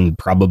 properties and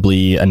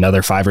probably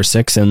another 5 or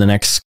 6 in the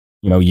next,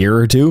 year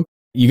or 2.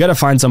 You got to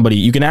find somebody,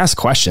 you can ask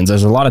questions.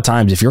 There's a lot of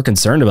times if you're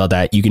concerned about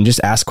that, you can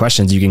just ask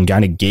questions. You can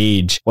kind of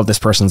gauge what this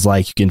person's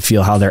like. You can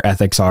feel how their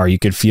ethics are. You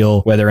could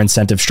feel where their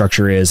incentive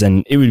structure is.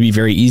 And it would be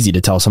very easy to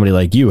tell somebody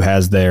like you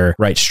has their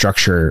right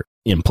structure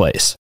in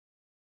place.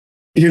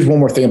 Here's one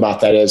more thing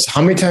about that is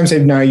how many times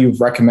have now you've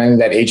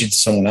recommended that agent to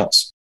someone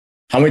else?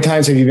 How many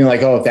times have you been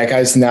like, oh, if that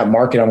guy's in that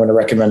market, I'm going to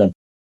recommend him.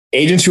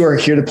 Agents who are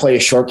here to play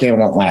a short game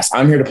won't last.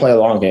 I'm here to play a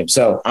long game.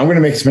 So I'm going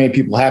to make as many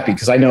people happy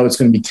because I know it's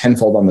going to be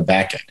tenfold on the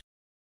back end.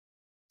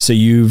 So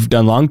you've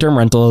done long-term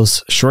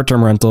rentals,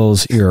 short-term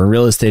rentals, you're a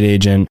real estate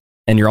agent,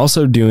 and you're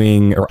also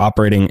doing or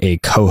operating a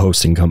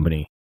co-hosting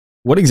company.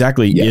 What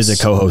exactly is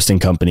a co-hosting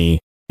company,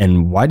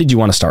 and why did you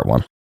want to start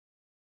one?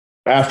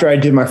 After I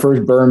did my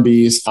first Burn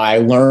Bees, I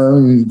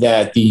learned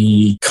that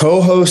the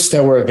co-hosts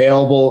that were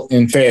available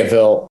in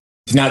Fayetteville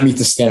did not meet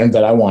the standard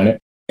that I wanted.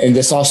 And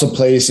this also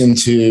plays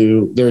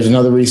into, there's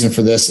another reason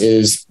for this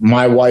is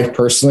my wife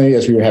personally,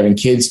 as we were having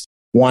kids,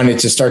 wanted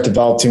to start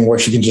developing where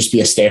she can just be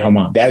a stay-at-home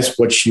mom. That's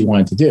what she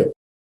wanted to do.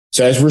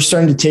 So as we're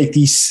starting to take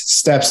these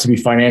steps to be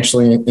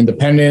financially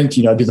independent,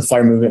 do the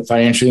FIRE movement,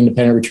 financially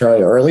independent,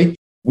 retire early,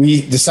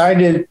 we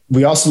decided,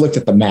 we also looked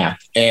at the math.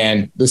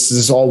 And this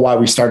is all why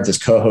we started this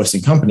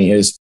co-hosting company,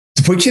 is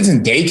to put kids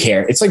in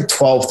daycare. It's like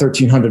 $1,200,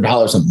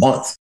 $1,300 a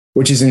month,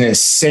 which is an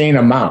insane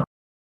amount.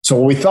 So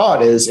what we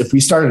thought is if we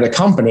started a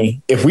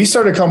company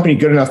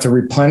good enough to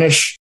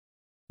replenish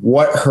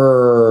what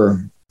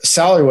her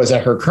salary was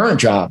at her current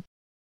job,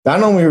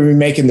 not only were we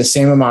making the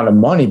same amount of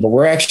money, but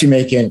we're actually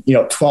making,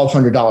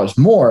 $1,200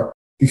 more,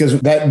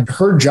 because that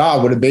her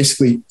job would have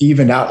basically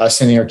evened out us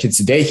sending our kids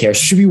to daycare.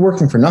 She should be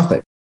working for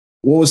nothing.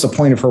 What was the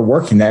point of her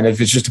working then if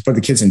it's just to put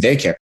the kids in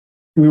daycare?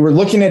 We were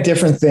looking at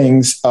different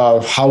things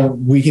of how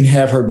we can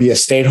have her be a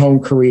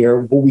stay-at-home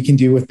career, what we can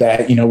do with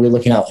that. We're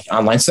looking at like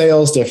online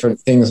sales, different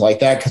things like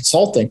that,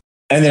 consulting.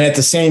 And then at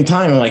the same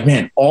time, I'm like,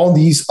 man, all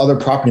these other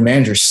property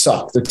managers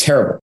suck. They're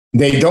terrible.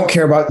 They don't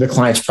care about the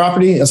client's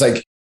property. I was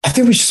like, I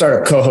think we should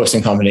start a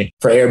co-hosting company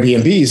for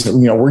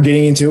Airbnbs. We're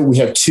getting into it. We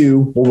have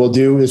two. What we'll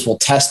do is we'll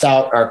test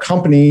out our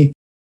company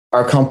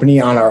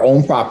on our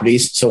own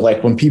properties. So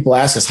like when people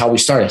ask us how we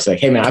started, it's like,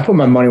 hey man, I put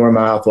my money where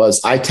my mouth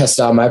was. I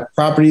tested out my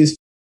properties.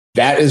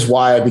 That is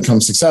why I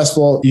become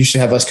successful. You should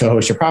have us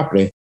co-host your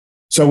property.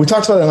 So we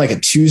talked about it on like a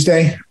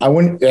Tuesday.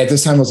 At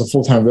this time I was a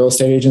full-time real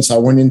estate agent. So I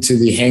went into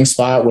the hang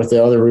spot with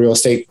the other real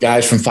estate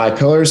guys from 5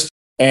 Pillars.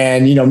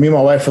 And, me and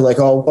my wife were like,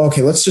 oh,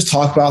 okay, let's just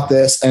talk about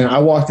this. And I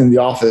walked in the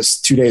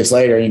office 2 days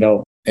later,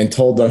 and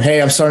told them,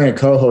 hey, I'm starting a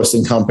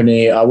co-hosting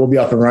company. We'll be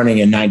up and running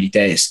in 90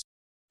 days.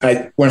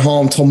 I went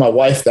home, told my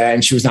wife that,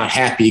 and she was not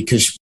happy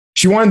because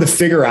she wanted to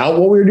figure out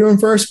what we were doing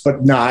first.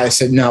 But no, I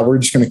said, no, we're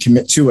just going to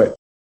commit to it.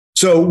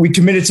 So we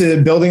committed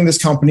to building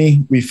this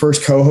company. We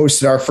first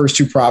co-hosted our first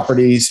 2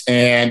 properties,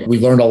 and we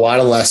learned a lot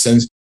of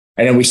lessons.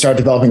 And then we started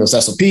developing those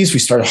SOPs. We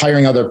started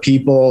hiring other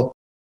people.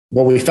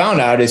 What we found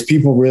out is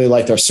people really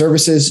liked our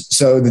services.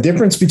 So the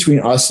difference between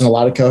us and a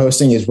lot of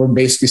co-hosting is we're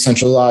basically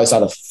centralized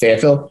out of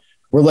Fayetteville.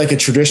 We're like a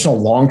traditional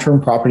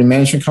long-term property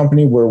management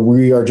company where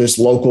we are just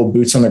local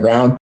boots on the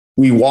ground.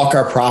 We walk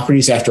our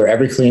properties after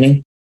every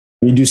cleaning.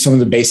 We do some of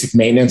the basic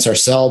maintenance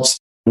ourselves.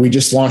 We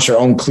just launched our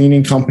own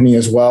cleaning company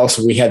as well.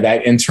 So we had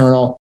that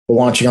internal. We're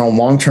launching our own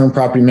long-term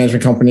property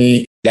management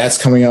company. That's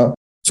coming up.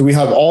 So we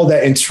have all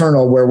that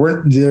internal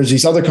where there's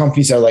these other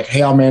companies that are like,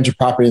 hey, I'll manage a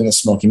property in the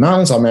Smoky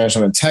Mountains. I'll manage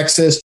them in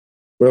Texas,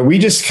 where we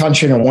just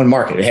concentrate on one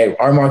market. Hey,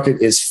 our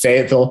market is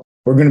Fayetteville.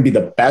 We're going to be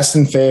the best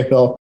in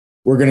Fayetteville.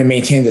 We're going to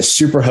maintain the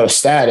super host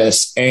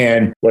status.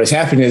 And what has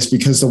happened is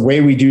because the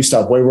way we do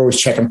stuff, the way we're always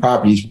checking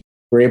properties,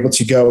 we're able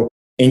to go,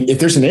 and if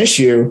there's an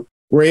issue,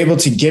 we're able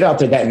to get out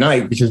there that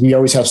night because we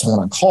always have someone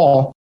on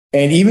call.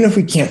 And even if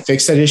we can't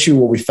fix that issue,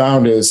 what we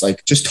found is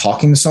like just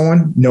talking to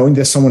someone, knowing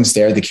that someone's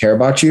there to care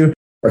about you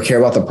or care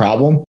about the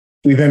problem.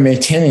 We've been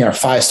maintaining our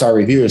 5-star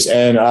reviews.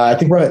 And I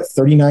think we're at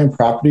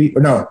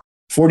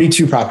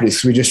 42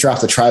 properties. We just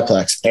dropped the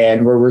triplex,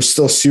 and we're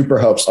still super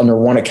hosts under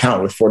one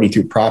account with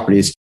 42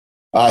 properties.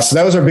 So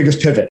that was our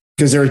biggest pivot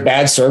because there was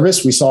bad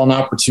service. We saw an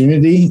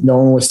opportunity. No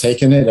one was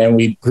taking it, and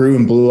we grew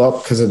and blew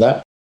up because of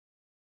that.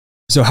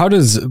 So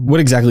what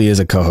exactly is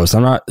a co-host?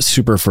 I'm not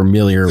super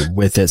familiar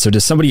with it. So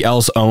does somebody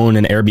else own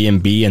an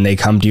Airbnb and they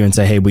come to you and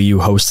say, hey, will you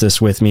host this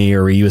with me?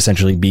 Or will you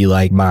essentially be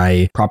like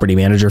my property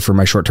manager for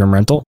my short-term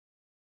rental?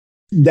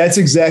 That's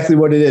exactly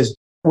what it is.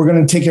 We're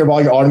going to take care of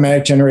all your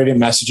automatic generated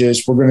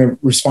messages. We're going to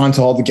respond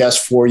to all the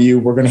guests for you.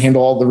 We're going to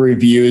handle all the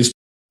reviews.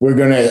 We're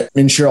going to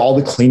ensure all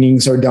the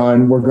cleanings are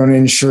done. We're going to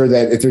ensure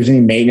that if there's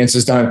any maintenance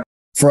is done.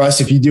 For us,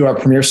 if you do our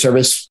premier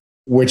service,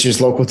 which is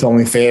local to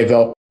only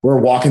Fayetteville, we're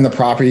walking the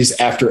properties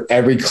after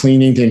every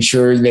cleaning to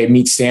ensure they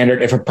meet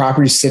standard. If a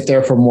property sit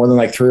there for more than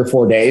like 3 or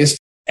 4 days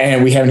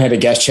and we haven't had a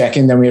guest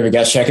check-in, then we have a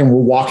guest check-in.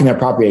 We're walking that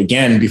property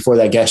again before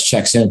that guest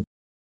checks in.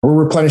 We're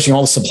replenishing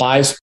all the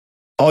supplies,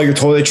 all your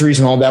toiletries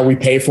and all that we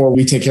pay for.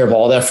 We take care of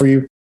all that for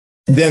you.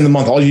 At the end of the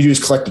month, all you do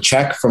is collect a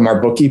check from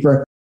our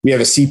bookkeeper. We have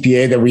a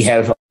CPA that we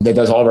have that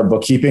does all of our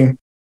bookkeeping.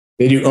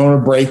 They do owner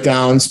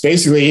breakdowns.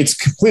 Basically, it's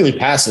completely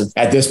passive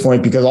at this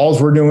point because all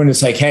we're doing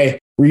is like, hey,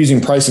 we're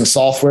using pricing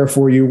software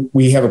for you.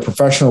 We have a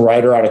professional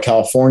writer out of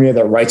California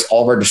that writes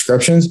all of our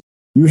descriptions.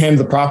 You hand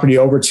the property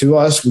over to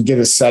us. We get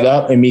it set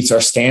up and meets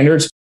our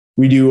standards.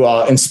 We do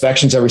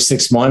inspections every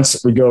 6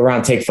 months. We go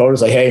around, take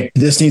photos like, hey,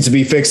 this needs to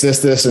be fixed,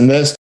 this, and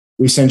this.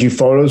 We send you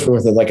photos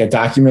with like a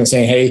document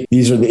saying, hey,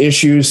 these are the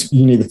issues.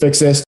 You need to fix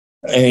this.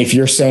 And if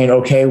you're saying,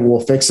 okay, we'll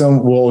fix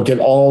them, we'll get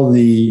all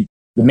the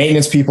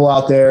maintenance people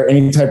out there,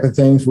 any type of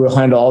things, we'll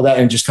handle all that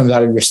and it just comes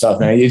out of your stuff,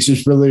 man. It's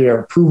just really an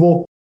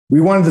approval.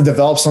 We wanted to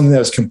develop something that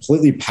was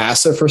completely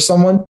passive for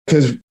someone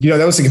because,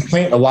 that was a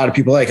complaint. A lot of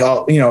people like,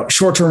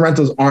 short-term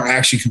rentals aren't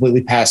actually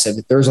completely passive.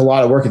 There's a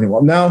lot of work in it.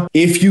 Well, now,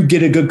 if you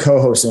get a good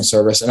co-hosting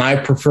service, and I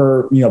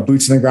prefer,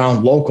 boots in the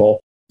ground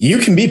local, you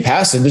can be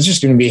passive. It's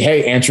just going to be,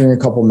 hey, answering a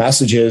couple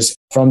messages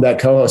from that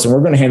co-host, and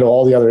we're going to handle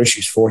all the other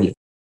issues for you.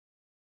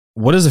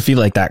 What does a fee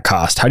like that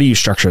cost? How do you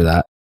structure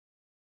that?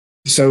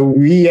 So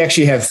we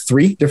actually have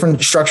 3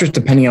 different structures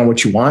depending on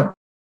what you want.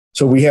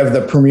 So we have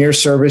the premier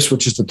service,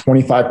 which is the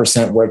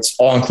 25% where it's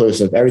all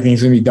inclusive.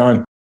 Everything's going to be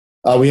done.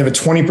 We have a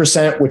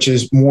 20%, which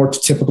is more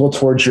typical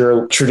towards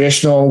your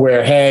traditional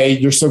where, hey,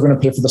 you're still going to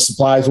pay for the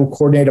supplies. We'll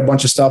coordinate a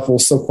bunch of stuff. We'll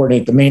still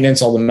coordinate the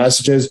maintenance, all the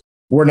messages.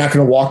 We're not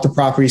going to walk the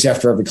properties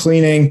after every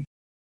cleaning.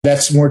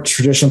 That's more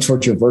traditional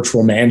towards your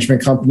virtual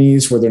management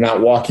companies where they're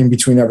not walking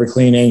between every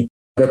cleaning.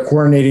 They're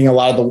coordinating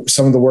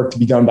some of the work to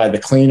be done by the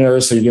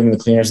cleaners. So you're giving the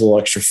cleaners a little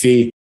extra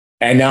fee.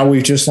 And now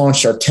we've just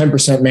launched our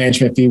 10%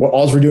 management fee.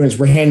 All we're doing is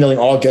we're handling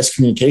all guest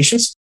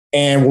communications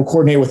and we'll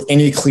coordinate with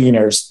any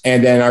cleaners.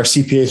 And then our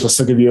CPAs will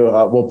still give you,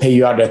 we'll pay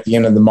you out at the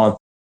end of the month.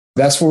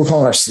 That's what we're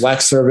calling our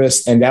select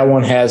service. And that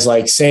one has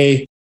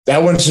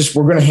that one's just,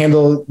 we're going to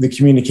handle the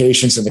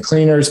communications and the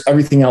cleaners.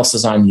 Everything else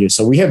is on you.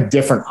 So we have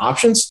different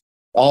options.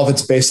 All of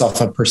it's based off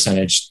of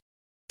percentage,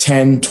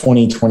 10,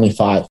 20,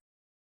 25.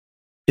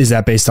 Is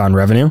that based on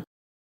revenue?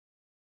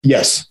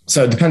 Yes.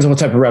 So it depends on what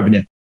type of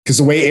revenue. Because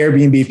the way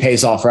Airbnb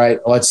pays off, right?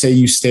 Let's say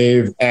you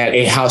stayed at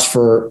a house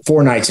for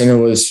 4 nights and it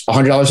was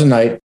 $100 a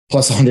night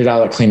plus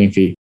 $100 cleaning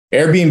fee.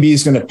 Airbnb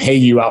is going to pay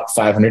you out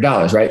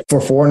 $500, right? For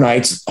 4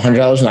 nights,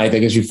 $100 a night, that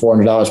gives you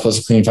 $400 plus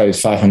the cleaning fee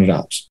is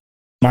 $500.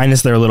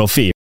 Minus their little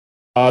fee.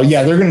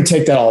 Yeah, they're going to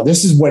take that all.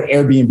 This is what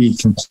Airbnb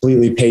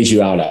completely pays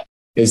you out at,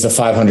 is the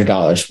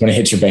 $500 when it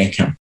hits your bank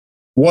account.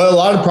 What a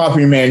lot of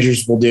property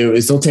managers will do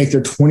is they'll take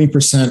their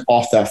 20%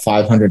 off that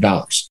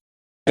 $500.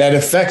 That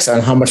affects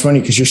on how much money,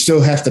 because you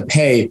still have to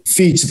pay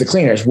fee to the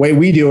cleaners. The way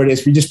we do it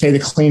is we just pay the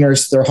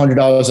cleaners their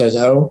 $100 as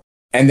owe,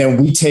 and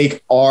then we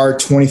take our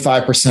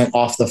 25%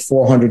 off the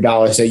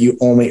 $400 that you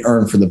only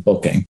earn for the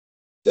booking.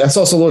 That's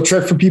also a little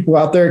trick for people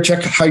out there.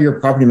 Check how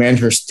your property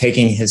manager is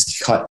taking his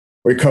cut,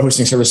 or your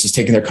co-hosting service is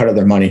taking their cut of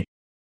their money.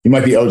 You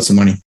might be owed some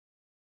money.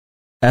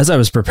 As I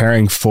was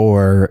preparing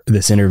for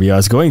this interview, I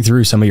was going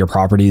through some of your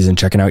properties and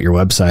checking out your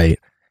website.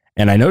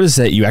 And I noticed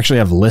that you actually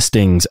have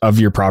listings of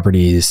your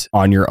properties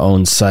on your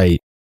own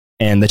site.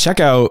 And the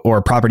checkout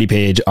or property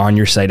page on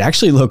your site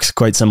actually looks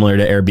quite similar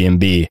to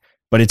Airbnb,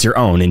 but it's your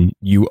own and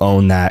you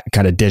own that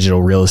kind of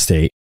digital real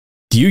estate.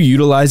 Do you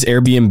utilize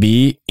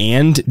Airbnb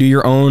and do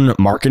your own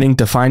marketing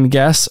to find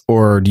guests,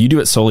 or do you do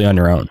it solely on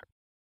your own?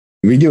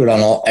 We do it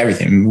on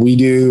everything. We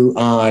do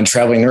on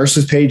traveling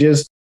nurses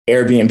pages,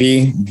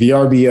 Airbnb,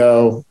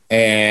 VRBO,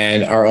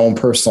 and our own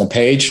personal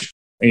page.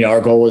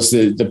 Our goal is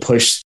to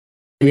push.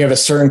 We have a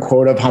certain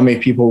quota of how many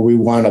people we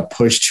want to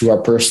push to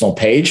our personal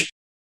page.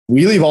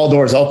 We leave all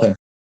doors open.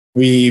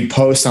 We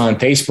post on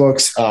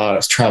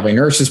Facebook's traveling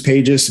nurses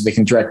pages so they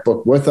can direct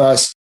book with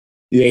us.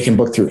 They can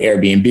book through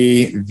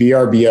Airbnb,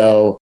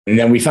 VRBO. And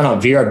then we found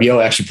out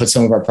VRBO actually put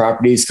some of our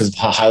properties because of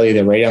how highly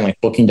they're rated on like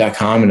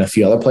booking.com and a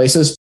few other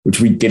places, which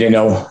we didn't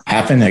know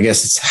happened. I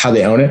guess it's how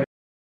they own it.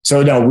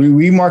 So no,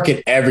 we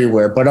market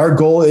everywhere, but our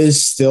goal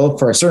is still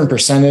for a certain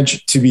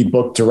percentage to be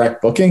booked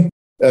direct booking.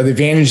 The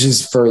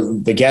advantages for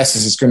the guests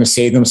is it's going to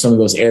save them some of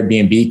those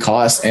Airbnb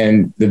costs.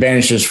 And the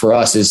advantages for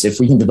us is if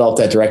we can develop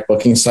that direct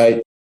booking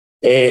site,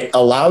 it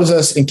allows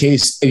us, in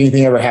case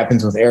anything ever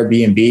happens with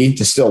Airbnb,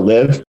 to still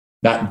live,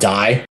 not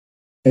die,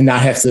 and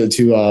not have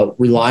to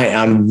rely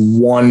on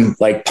one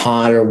like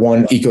pond or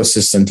one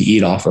ecosystem to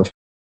eat off of.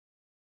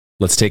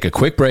 Let's take a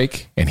quick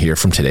break and hear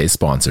from today's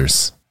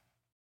sponsors.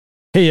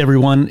 Hey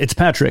everyone, it's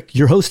Patrick,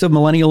 your host of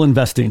Millennial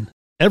Investing.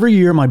 Every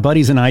year, my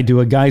buddies and I do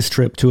a guy's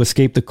trip to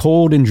escape the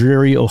cold and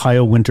dreary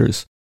Ohio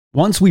winters.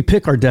 Once we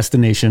pick our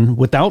destination,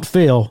 without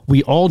fail,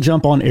 we all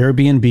jump on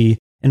Airbnb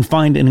and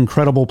find an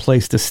incredible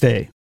place to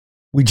stay.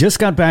 We just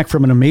got back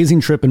from an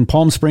amazing trip in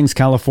Palm Springs,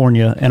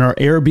 California, and our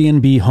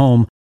Airbnb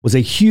home was a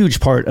huge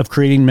part of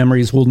creating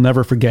memories we'll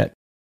never forget.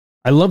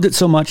 I loved it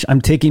so much,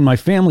 I'm taking my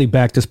family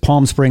back to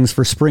Palm Springs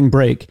for spring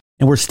break,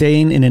 and we're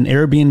staying in an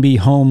Airbnb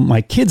home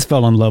my kids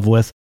fell in love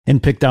with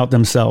and picked out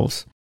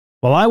themselves.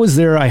 While I was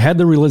there, I had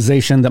the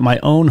realization that my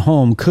own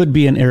home could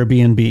be an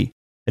Airbnb.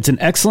 It's an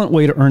excellent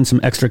way to earn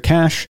some extra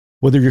cash,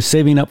 whether you're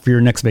saving up for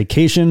your next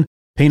vacation,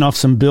 paying off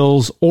some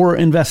bills, or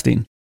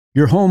investing.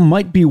 Your home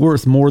might be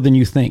worth more than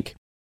you think.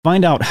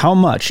 Find out how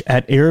much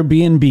at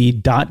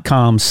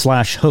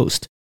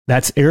airbnb.com/host.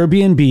 That's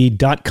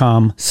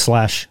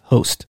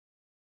airbnb.com/host.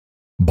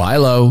 Buy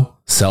low,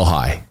 sell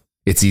high.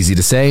 It's easy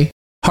to say,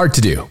 hard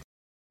to do.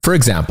 For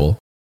example,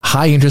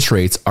 high interest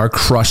rates are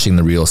crushing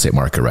the real estate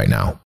market right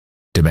now.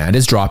 Demand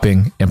is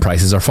dropping and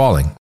prices are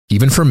falling,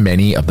 even for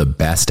many of the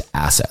best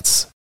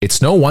assets.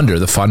 It's no wonder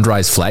the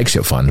Fundrise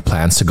flagship fund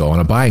plans to go on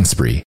a buying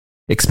spree,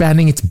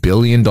 expanding its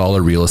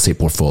billion-dollar real estate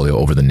portfolio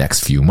over the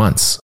next few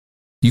months.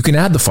 You can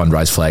add the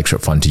Fundrise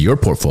flagship fund to your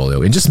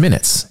portfolio in just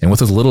minutes and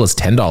with as little as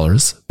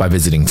 $10 by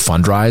visiting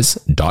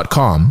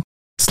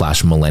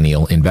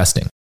fundrise.com/millennial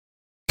investing.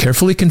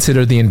 Carefully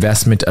consider the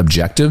investment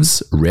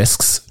objectives,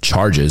 risks,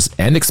 charges,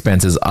 and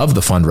expenses of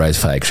the Fundrise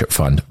flagship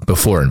fund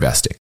before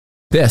investing.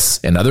 This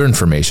and other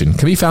information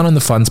can be found in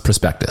the fund's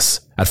prospectus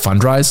at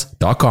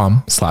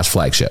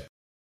fundrise.com/flagship.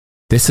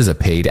 This is a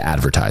paid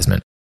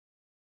advertisement.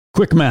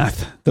 Quick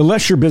math. The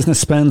less your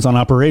business spends on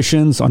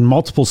operations, on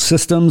multiple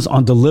systems,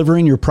 on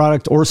delivering your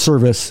product or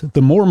service,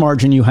 the more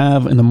margin you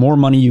have and the more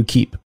money you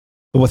keep.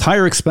 But with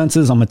higher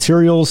expenses on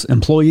materials,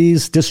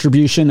 employees,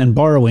 distribution, and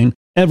borrowing,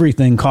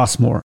 everything costs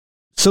more.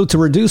 So to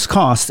reduce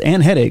costs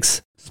and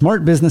headaches,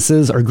 smart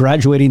businesses are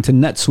graduating to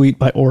NetSuite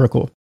by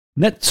Oracle.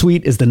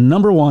 NetSuite is the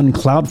 #1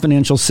 cloud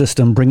financial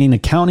system bringing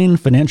accounting,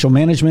 financial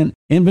management,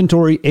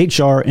 inventory,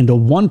 HR into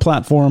one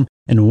platform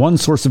and one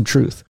source of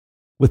truth.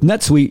 With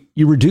NetSuite,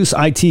 you reduce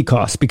IT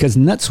costs because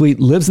NetSuite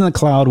lives in the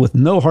cloud with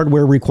no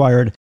hardware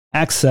required,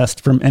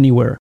 accessed from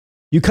anywhere.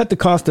 You cut the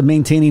cost of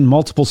maintaining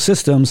multiple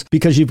systems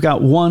because you've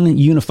got one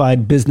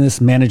unified business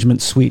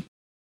management suite.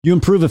 You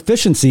improve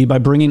efficiency by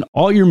bringing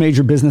all your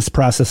major business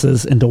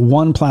processes into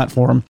one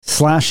platform,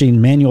 slashing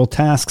manual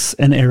tasks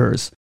and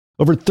errors.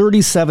 Over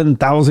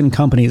 37,000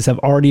 companies have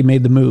already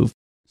made the move.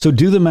 So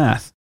do the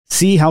math.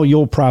 See how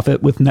you'll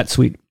profit with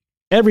NetSuite.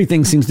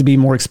 Everything seems to be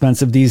more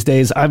expensive these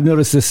days. I've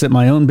noticed this at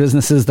my own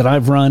businesses that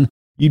I've run.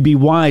 You'd be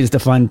wise to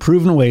find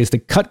proven ways to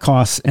cut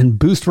costs and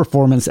boost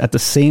performance at the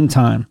same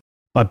time.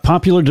 By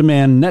popular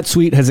demand,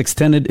 NetSuite has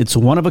extended its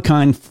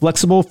one-of-a-kind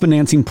flexible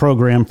financing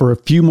program for a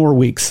few more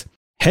weeks.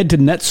 Head to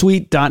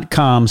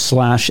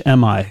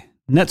netsuite.com/MI.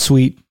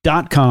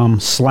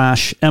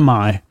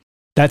 netsuite.com/MI.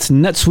 That's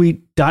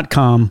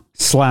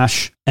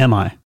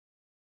netsuite.com/MI.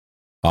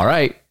 All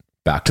right,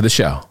 back to the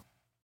show.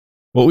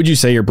 What would you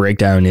say your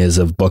breakdown is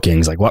of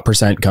bookings? Like what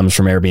percent comes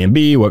from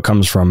Airbnb? What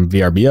comes from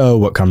VRBO?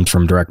 What comes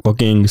from direct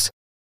bookings?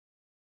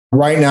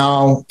 Right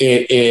now,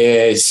 it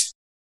is,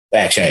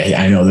 actually,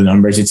 I know the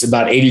numbers. It's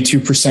about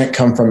 82%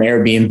 come from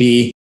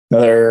Airbnb.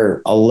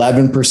 Another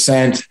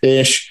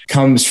 11%-ish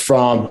comes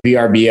from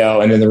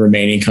VRBO, and then the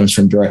remaining comes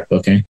from direct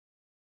booking.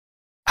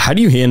 How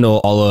do you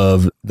handle all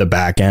of the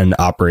back-end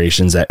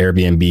operations that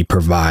Airbnb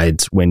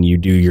provides when you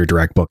do your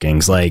direct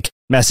bookings, like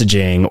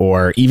messaging,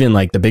 or even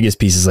like the biggest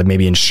pieces like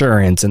maybe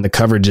insurance and the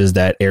coverages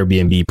that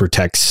Airbnb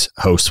protects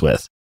hosts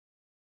with?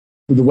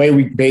 The way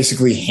we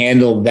basically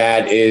handle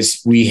that is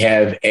we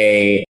have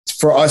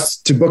for us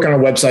to book on our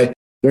website,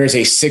 there is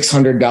a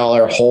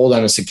 $600 hold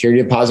on a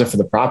security deposit for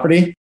the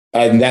property.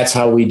 And that's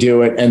how we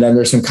do it. And then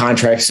there's some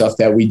contract stuff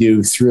that we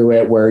do through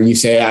it where you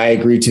say, I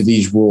agree to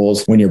these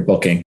rules when you're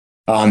booking.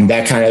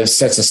 That kind of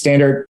sets a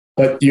standard,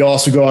 but you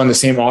also go on the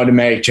same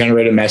automatic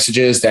generated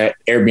messages that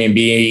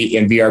Airbnb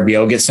and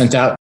VRBO get sent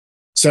out.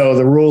 So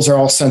the rules are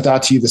all sent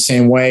out to you the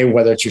same way,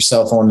 whether it's your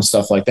cell phone and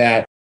stuff like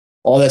that,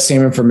 all that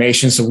same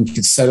information. So we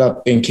could set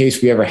up in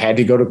case we ever had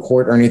to go to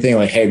court or anything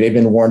like, hey, they've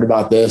been warned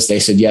about this. They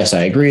said, yes,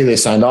 I agree. They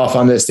signed off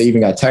on this. They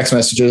even got text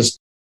messages.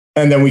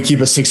 And then we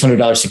keep a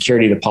 $600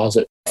 security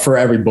deposit for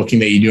every booking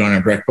that you do on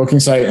our direct booking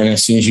site. And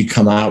as soon as you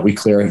come out, we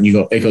clear it and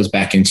it goes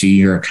back into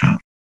your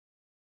account.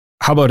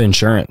 How about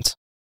insurance?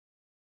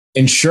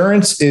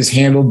 Insurance is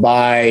handled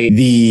by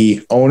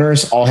the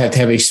owners. All have to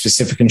have a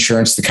specific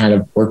insurance to kind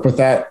of work with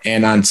that.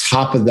 And on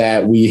top of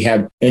that, we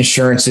have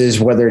insurances,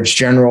 whether it's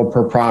general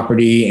per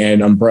property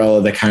and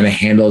umbrella, that kind of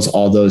handles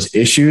all those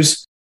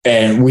issues.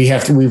 And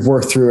we've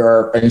worked through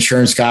our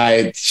insurance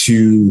guide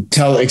to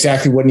tell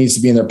exactly what needs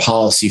to be in their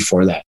policy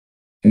for that.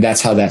 And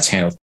that's how that's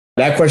handled.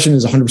 That question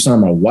is 100%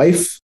 on my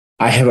wife.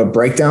 I have a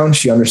breakdown.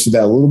 She understood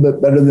that a little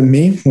bit better than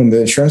me when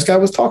the insurance guy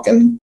was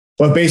talking.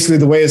 But basically,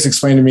 the way it's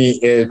explained to me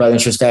is by the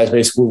insurance guys,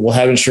 basically, we'll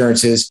have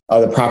insurances.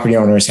 The property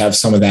owners have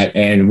some of that.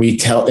 And we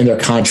tell in their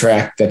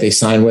contract that they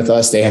sign with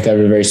us, they have to have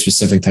a very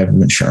specific type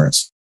of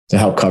insurance to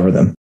help cover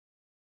them.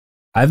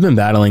 I've been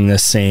battling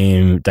this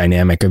same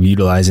dynamic of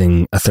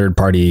utilizing a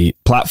third-party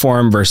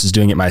platform versus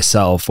doing it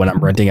myself when I'm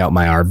renting out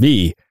my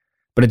RV.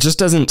 But it just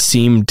doesn't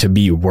seem to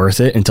be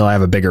worth it until I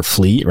have a bigger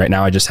fleet. Right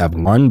now, I just have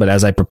one. But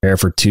as I prepare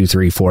for 2,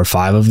 3, 4,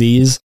 5 of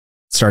these, it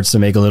starts to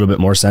make a little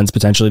bit more sense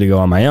potentially to go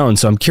on my own.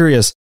 So I'm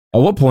curious,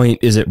 at what point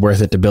is it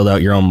worth it to build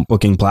out your own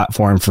booking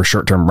platform for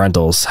short-term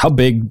rentals? How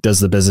big does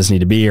the business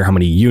need to be, or how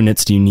many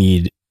units do you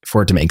need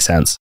for it to make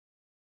sense?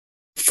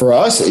 For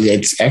us,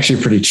 it's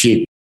actually pretty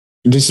cheap.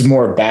 This is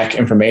more back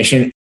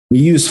information. We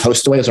use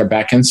Hostaway as our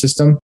back-end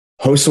system.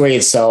 Hostaway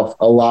itself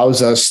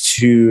allows us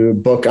to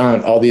book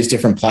on all these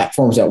different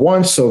platforms at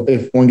once. So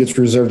if one gets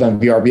reserved on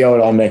VRBO,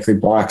 it automatically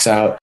blocks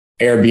out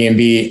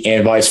Airbnb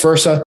and vice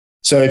versa.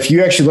 So if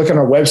you actually look on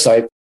our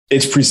website,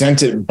 it's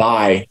presented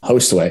by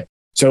Hostaway.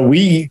 So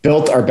we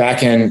built our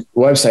back-end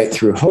website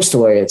through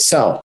Hostaway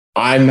itself.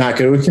 I'm not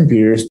good with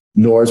computers,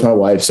 nor is my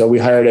wife. So we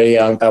hired a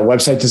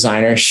website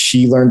designer.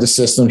 She learned the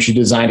system. She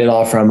designed it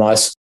all from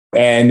us.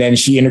 And then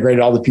she integrated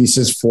all the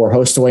pieces for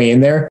Hostaway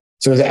in there.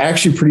 So it's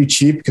actually pretty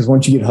cheap because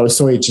once you get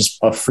Hostaway, it's just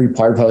a free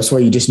part of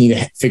Hostaway. You just need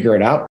to figure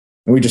it out.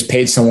 And we just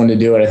paid someone to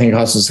do it. I think it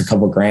cost us a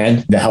couple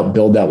grand to help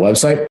build that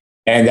website.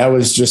 And that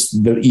was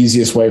just the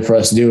easiest way for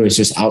us to do is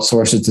just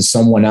outsource it to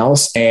someone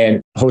else.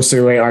 And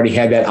Hostaway already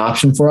had that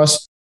option for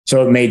us.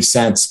 So it made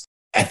sense.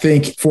 I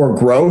think for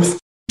growth,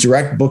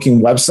 direct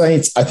booking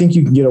websites, I think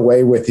you can get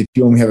away with if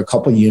you only have a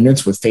couple of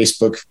units with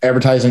Facebook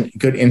advertising,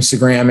 good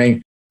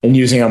Instagramming, and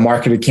using a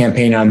marketed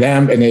campaign on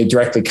them, and they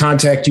directly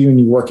contact you and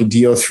you work a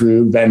deal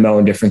through Venmo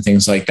and different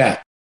things like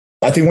that.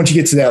 I think once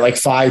you get to that like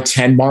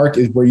 5-10 mark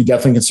is where you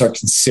definitely can start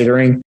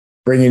considering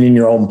bringing in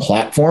your own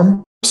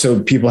platform. So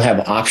people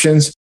have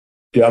options.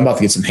 I'm about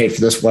to get some hate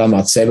for this, what I'm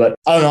about to say, but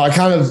I don't know.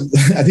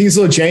 I think it's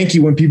a little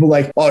janky when people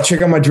like, oh,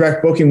 check out my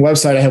direct booking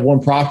website. I have one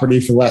property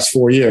for the last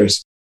 4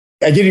 years.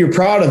 I get you're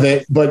proud of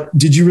it, but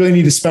did you really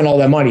need to spend all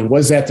that money?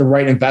 Was that the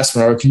right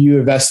investment, or can you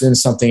invest in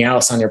something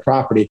else on your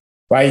property,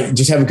 right?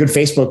 Just have a good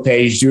Facebook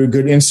page, do a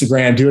good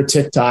Instagram, do a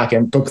TikTok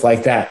and book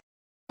like that.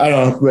 I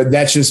don't know, but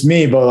that's just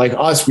me. But like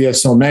us, we have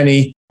so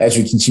many. As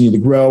we continue to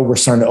grow, we're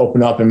starting to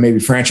open up and maybe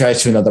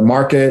franchise to another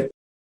market.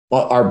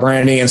 Our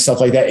branding and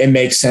stuff like that, it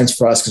makes sense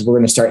for us because we're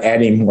going to start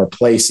adding more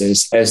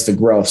places as the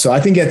growth. So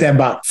I think at that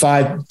about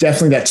 5,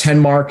 definitely that 10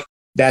 mark,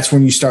 that's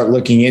when you start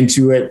looking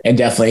into it and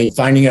definitely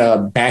finding a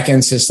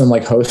back-end system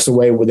like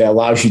HostAway that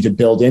allows you to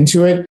build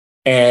into it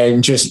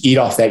and just eat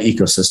off that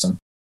ecosystem.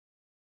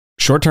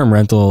 Short-term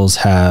rentals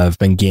have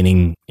been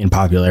gaining in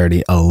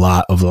popularity a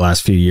lot over the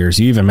last few years.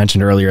 You even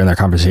mentioned earlier in our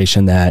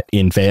conversation that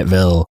in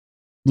Fayetteville,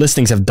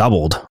 listings have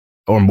doubled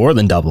or more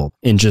than doubled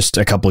in just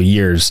a couple of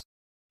years.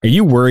 Are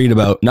you worried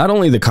about not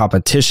only the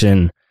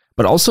competition,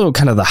 but also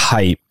kind of the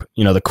hype,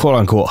 the quote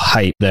unquote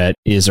hype that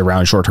is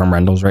around short-term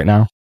rentals right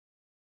now?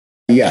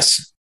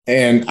 Yes.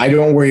 And I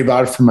don't worry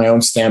about it from my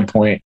own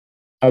standpoint.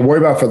 I worry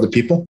about it for the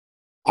people.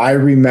 I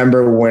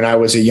remember when I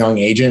was a young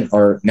agent,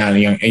 or not a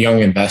young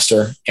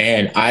investor,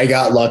 and I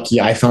got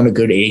lucky. I found a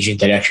good agent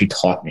that actually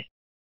taught me.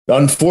 The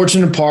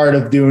unfortunate part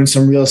of doing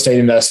some real estate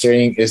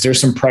investing is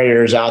there's some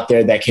predators out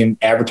there that can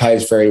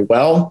advertise very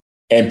well.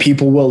 And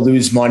people will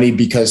lose money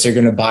because they're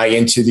going to buy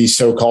into these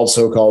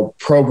so-called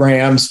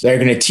programs. They're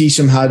going to teach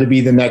them how to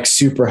be the next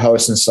super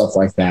host and stuff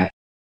like that.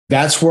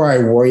 That's where I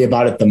worry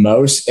about it the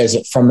most, as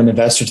it from an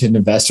investor to an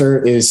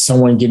investor, is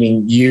someone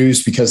getting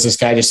used because this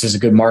guy just does a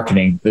good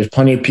marketing. There's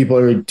plenty of people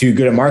who do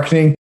good at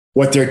marketing.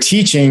 What they're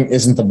teaching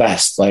isn't the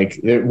best. Like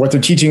what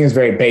they're teaching is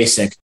very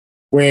basic,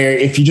 where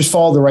if you just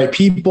follow the right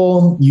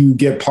people, you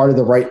get part of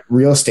the right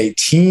real estate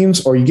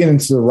teams, or you get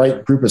into the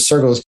right group of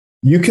circles,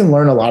 you can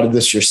learn a lot of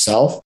this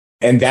yourself.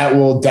 And that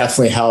will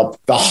definitely help.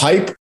 The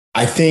hype,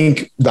 I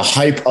think the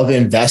hype of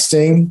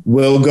investing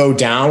will go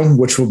down,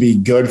 which will be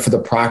good for the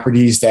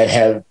properties that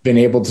have been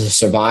able to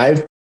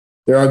survive.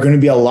 There are going to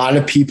be a lot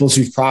of people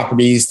whose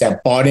properties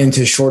that bought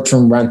into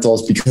short-term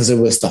rentals because it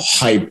was the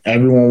hype.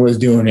 Everyone was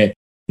doing it.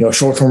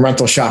 Short-term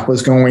rental shop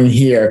was going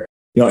here.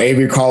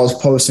 Avery Carl was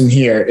posting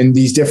here. And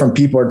these different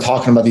people are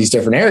talking about these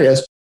different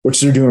areas,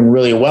 which they're doing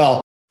really well.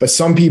 But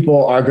some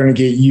people are going to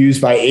get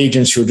used by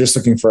agents who are just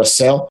looking for a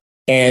sale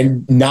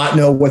and not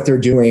know what they're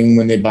doing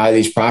when they buy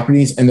these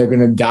properties, and they're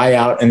going to die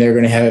out and they're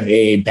going to have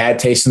a bad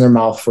taste in their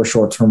mouth for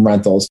short-term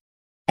rentals.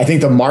 I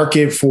think the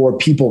market for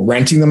people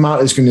renting them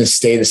out is going to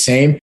stay the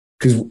same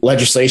because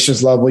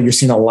legislation's level, you're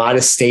seeing a lot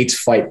of states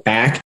fight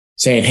back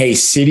saying, hey,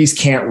 cities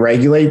can't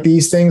regulate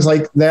these things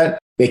like that.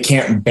 They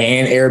can't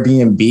ban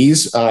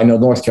Airbnbs. I know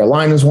North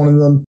Carolina is one of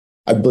them.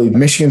 I believe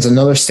Michigan's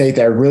another state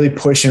that are really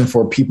pushing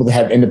for people to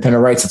have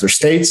independent rights at their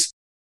states.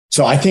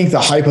 So I think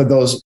the hype of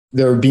those,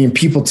 there being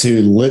people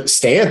to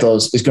stay at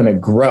those, is going to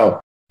grow.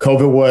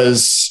 COVID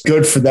was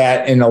good for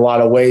that in a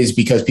lot of ways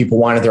because people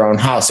wanted their own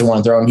house. They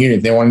wanted their own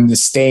unit. They wanted to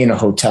stay in a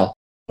hotel.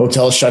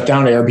 Hotels shut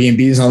down.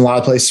 Airbnbs in a lot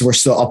of places were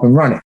still up and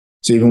running.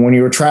 So even when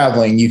you were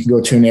traveling, you can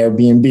go to an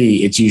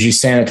Airbnb. It's usually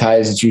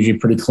sanitized. It's usually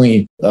pretty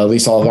clean. At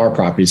least all of our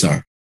properties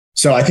are.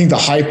 So I think the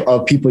hype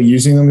of people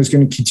using them is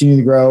going to continue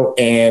to grow.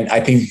 And I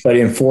think, but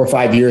in 4 or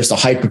 5 years, the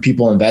hype of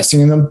people investing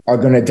in them are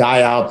going to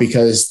die out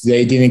because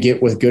they didn't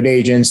get with good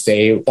agents.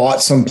 They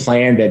bought some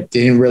plan that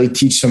didn't really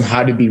teach them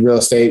how to be real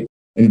estate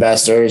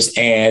investors,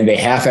 and they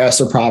half-assed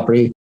their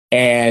property,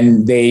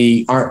 and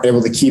they aren't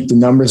able to keep the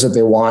numbers that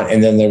they want.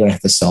 And then they're going to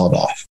have to sell it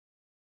off.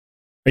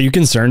 Are you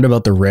concerned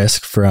about the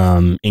risk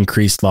from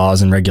increased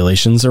laws and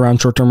regulations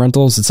around short-term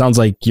rentals? It sounds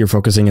like you're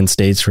focusing in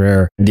states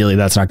where ideally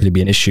that's not going to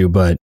be an issue,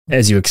 but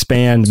as you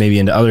expand maybe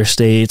into other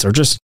states or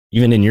just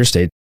even in your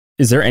state,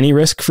 is there any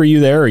risk for you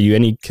there? Are you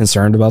any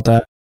concerned about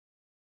that?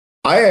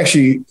 I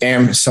actually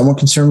am somewhat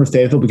concerned with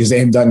Fayetteville because they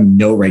have done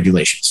no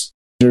regulations.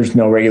 There's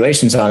no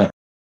regulations on it.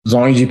 As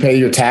long as you pay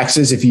your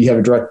taxes, if you have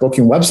a direct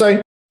booking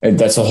website, and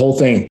that's the whole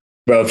thing.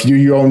 But if you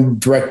do your own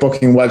direct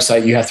booking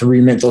website, you have to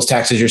remit those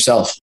taxes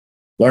yourself.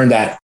 Learn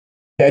that.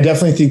 I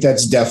definitely think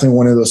that's definitely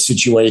one of those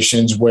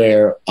situations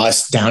where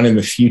us down in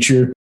the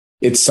future,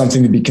 it's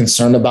something to be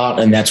concerned about.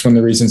 And that's one of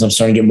the reasons I'm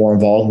starting to get more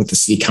involved with the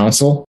city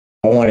council.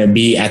 I want to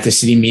be at the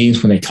city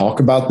meetings when they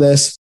talk about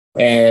this.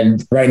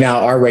 And right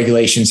now our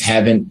regulations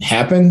haven't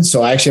happened.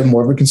 So I actually have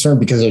more of a concern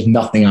because there's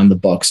nothing on the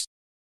books.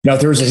 If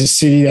there was a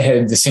city that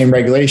had the same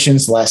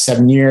regulations the last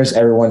 7 years,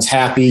 everyone's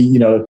happy.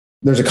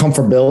 There's a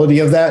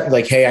comfortability of that.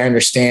 Like, hey, I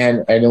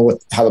understand. I know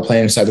how to play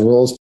inside the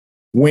rules.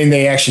 When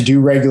they actually do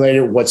regulate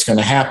it, what's going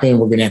to happen?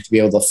 We're going to have to be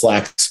able to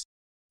flex.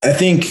 I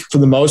think for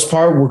the most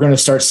part, we're going to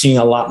start seeing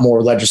a lot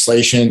more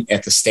legislation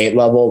at the state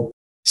level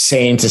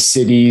saying to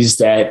cities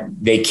that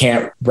they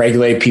can't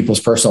regulate people's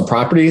personal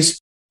properties.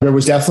 There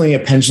was definitely a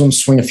pendulum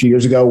swing a few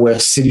years ago where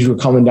cities were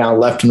coming down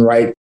left and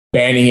right,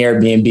 banning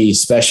Airbnb,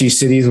 especially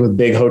cities with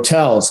big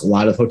hotels. A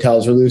lot of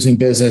hotels are losing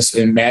business,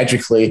 and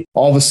magically,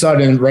 all of a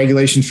sudden,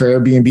 regulations for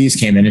Airbnbs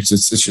came in. It's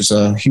just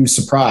a huge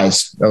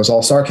surprise. That was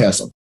all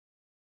sarcasm.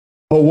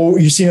 But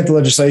what you're seeing at the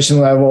legislation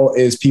level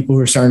is people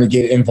who are starting to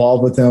get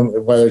involved with them,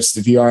 whether it's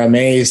the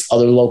VRMAs,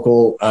 other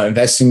local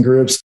investing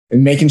groups,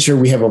 and making sure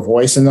we have a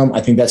voice in them. I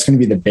think that's going to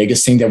be the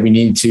biggest thing that we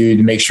need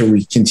to make sure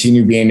we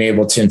continue being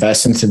able to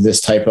invest into this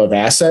type of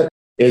asset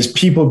is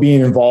people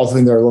being involved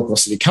in their local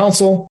city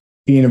council,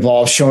 being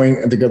involved,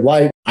 showing the good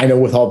light. I know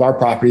with all of our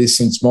properties,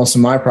 since most of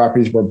my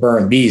properties were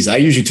burned bees, I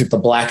usually took the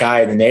black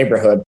eye of the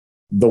neighborhood,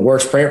 the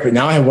worst prayer, but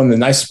now I have one of the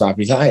nicest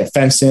properties. I have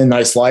fenced in,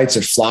 nice lights,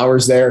 there's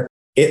flowers there.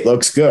 It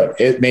looks good.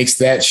 It makes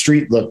that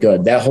street look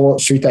good. That whole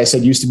street that I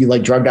said used to be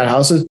like drugged out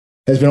houses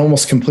has been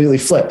almost completely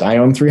flipped. I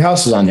own 3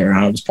 houses on there and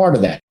I was part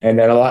of that. And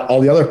then all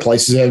the other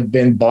places have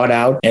been bought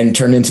out and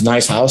turned into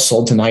nice houses,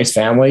 sold to nice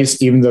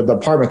families. Even the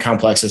apartment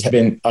complexes have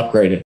been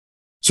upgraded.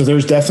 So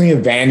there's definitely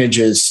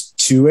advantages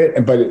to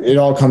it, but it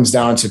all comes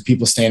down to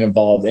people staying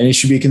involved, and it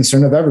should be a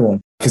concern of everyone.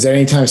 Because at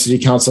any time,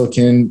 city council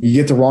you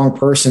get the wrong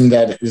person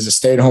that is a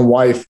stay-at-home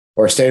wife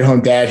or a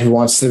stay-at-home dad who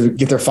wants to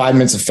get their 5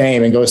 minutes of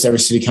fame and goes to every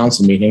city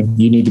council meeting.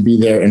 You need to be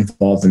there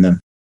involved in them.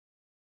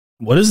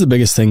 What is the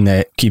biggest thing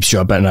that keeps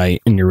you up at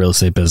night in your real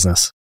estate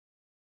business?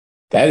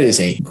 That is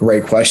a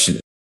great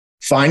question.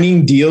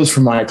 Finding deals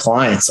for my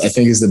clients, I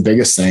think, is the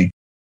biggest thing.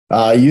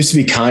 It used to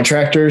be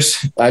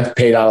contractors. I've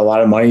paid out a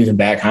lot of money to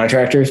bad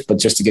contractors, but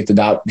just to get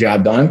the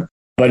job done.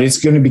 But it's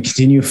going to be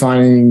continue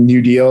finding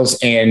new deals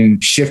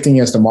and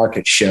shifting as the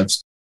market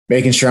shifts,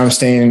 making sure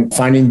I'm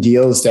finding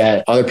deals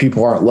that other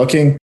people aren't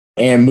looking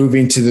and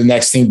moving to the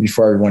next thing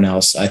before everyone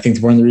else. I think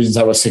one of the reasons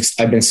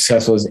I've been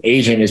successful as an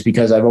agent is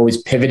because I've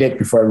always pivoted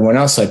before everyone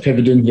else. So I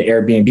pivoted into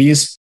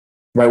Airbnbs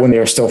right when they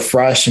were still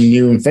fresh and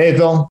new in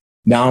Fayetteville.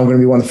 Now I'm going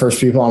to be one of the first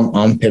people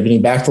I'm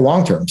pivoting back to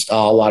long terms.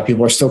 A lot of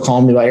people are still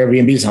calling me about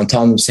Airbnbs. I'm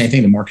telling them the same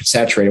thing. The market's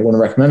saturated. I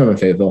wouldn't recommend them in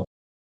Fayetteville.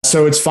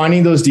 So it's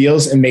finding those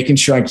deals and making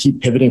sure I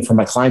keep pivoting for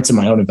my clients and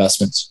my own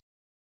investments.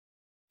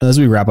 As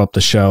we wrap up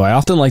the show, I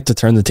often like to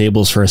turn the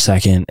tables for a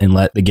second and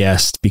let the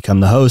guest become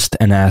the host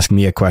and ask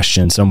me a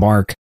question. So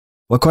Mark,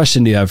 what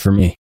question do you have for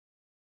me?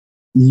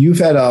 You've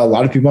had a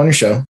lot of people on your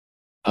show.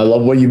 I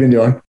love what you've been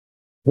doing.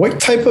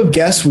 What type of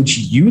guests would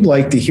you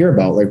like to hear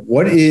about? Like,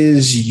 what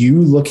is you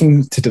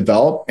looking to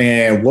develop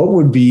and what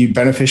would be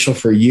beneficial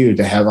for you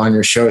to have on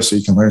your show so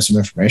you can learn some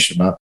information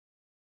about?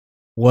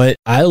 What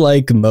I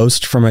like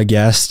most from a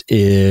guest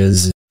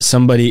is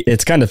somebody,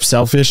 it's kind of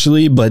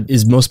selfishly, but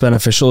is most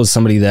beneficial is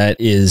somebody that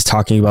is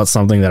talking about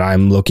something that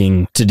I'm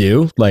looking to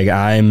do. Like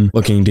I'm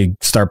looking to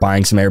start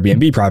buying some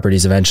Airbnb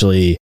properties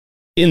eventually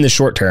in the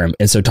short term.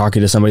 And so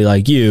talking to somebody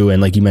like you,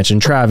 and like you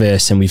mentioned,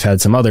 Travis, and we've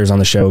had some others on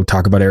the show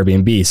talk about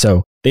Airbnb.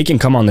 So they can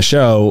come on the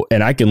show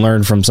and I can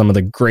learn from some of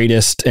the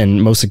greatest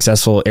and most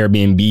successful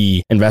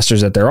Airbnb investors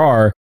that there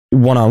are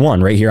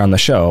one-on-one right here on the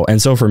show.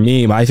 And so for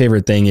me, my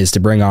favorite thing is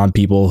to bring on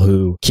people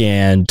who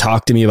can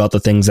talk to me about the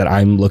things that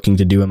I'm looking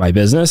to do in my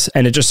business.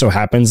 And it just so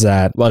happens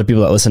that a lot of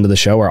people that listen to the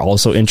show are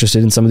also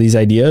interested in some of these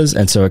ideas.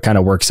 And so it kind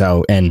of works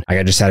out. And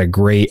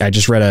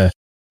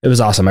it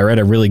was awesome. I read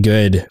a really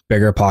good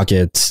Bigger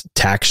Pockets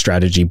tax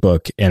strategy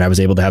book, and I was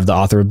able to have the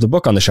author of the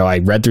book on the show. I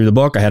read through the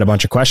book. I had a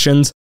bunch of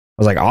questions. I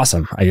was like,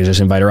 awesome. I could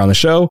just invite her on the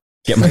show,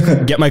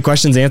 get my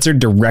questions answered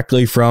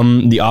directly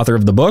from the author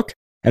of the book.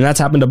 And that's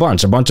happened a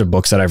bunch of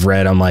books that I've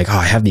read. I'm like, oh,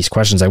 I have these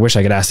questions. I wish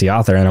I could ask the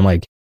author. And I'm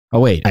like, oh,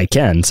 wait, I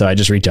can. So I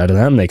just reach out to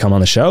them. They come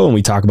on the show and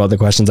we talk about the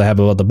questions I have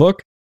about the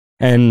book.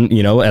 And,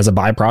 as a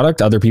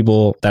byproduct, other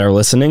people that are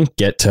listening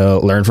get to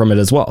learn from it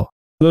as well.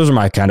 Those are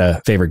my kind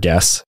of favorite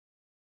guests.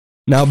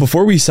 Now,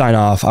 before we sign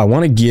off, I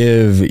want to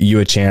give you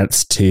a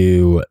chance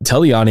to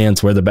tell the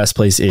audience where the best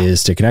place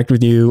is to connect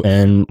with you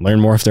and learn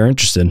more if they're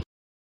interested.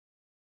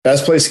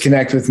 Best place to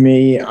connect with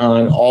me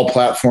on all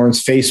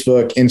platforms: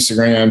 Facebook,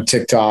 Instagram,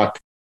 TikTok,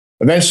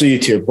 eventually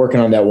YouTube, working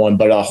on that one.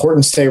 But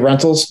Horton Stay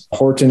Rentals,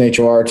 Horton,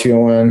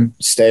 HORTON,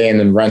 Stay, and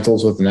then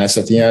Rentals with an S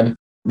at the end.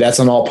 That's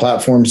on all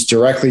platforms.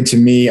 Directly to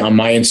me on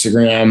my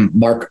Instagram,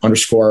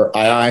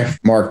 Mark_II,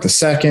 Mark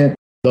II.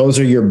 Those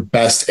are your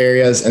best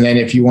areas. And then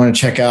if you want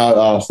to check out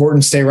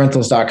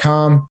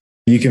HortonStayRentals.com,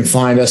 you can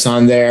find us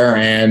on there.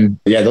 And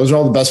yeah, those are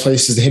all the best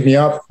places to hit me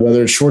up,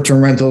 whether it's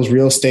short-term rentals,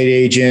 real estate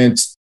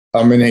agents.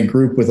 I'm in a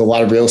group with a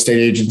lot of real estate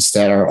agents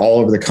that are all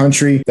over the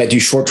country that do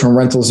short-term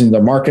rentals in the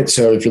market.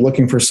 So if you're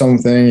looking for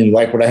something and you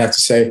like what I have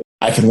to say,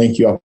 I can link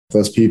you up with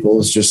those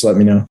people. Just let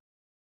me know.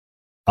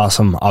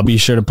 Awesome. I'll be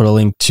sure to put a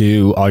link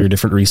to all your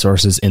different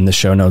resources in the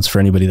show notes for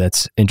anybody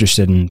that's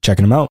interested in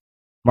checking them out.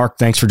 Mark,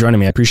 thanks for joining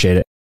me. I appreciate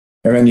it.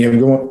 And then you have a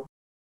good one.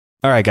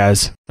 All right,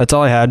 guys. That's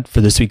all I had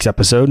for this week's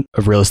episode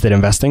of Real Estate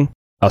Investing.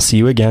 I'll see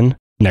you again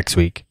next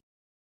week.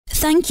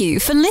 Thank you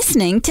for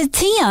listening to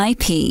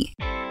TIP.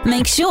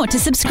 Make sure to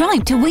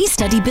subscribe to We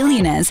Study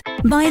Billionaires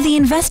by the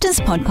Investors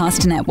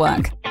Podcast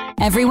Network.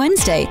 Every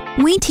Wednesday,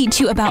 we teach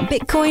you about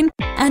Bitcoin,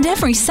 and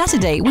every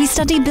Saturday, we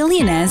study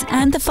billionaires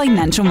and the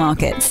financial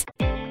markets.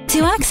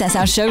 To access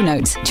our show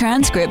notes,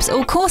 transcripts,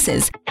 or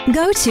courses,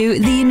 go to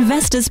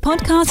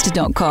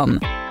theinvestorspodcast.com.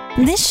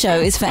 This show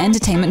is for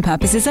entertainment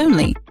purposes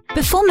only.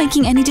 Before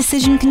making any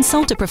decision,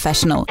 consult a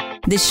professional.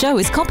 This show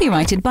is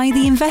copyrighted by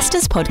the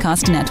Investors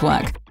Podcast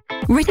Network.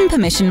 Written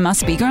permission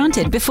must be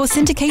granted before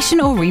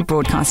syndication or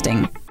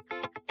rebroadcasting.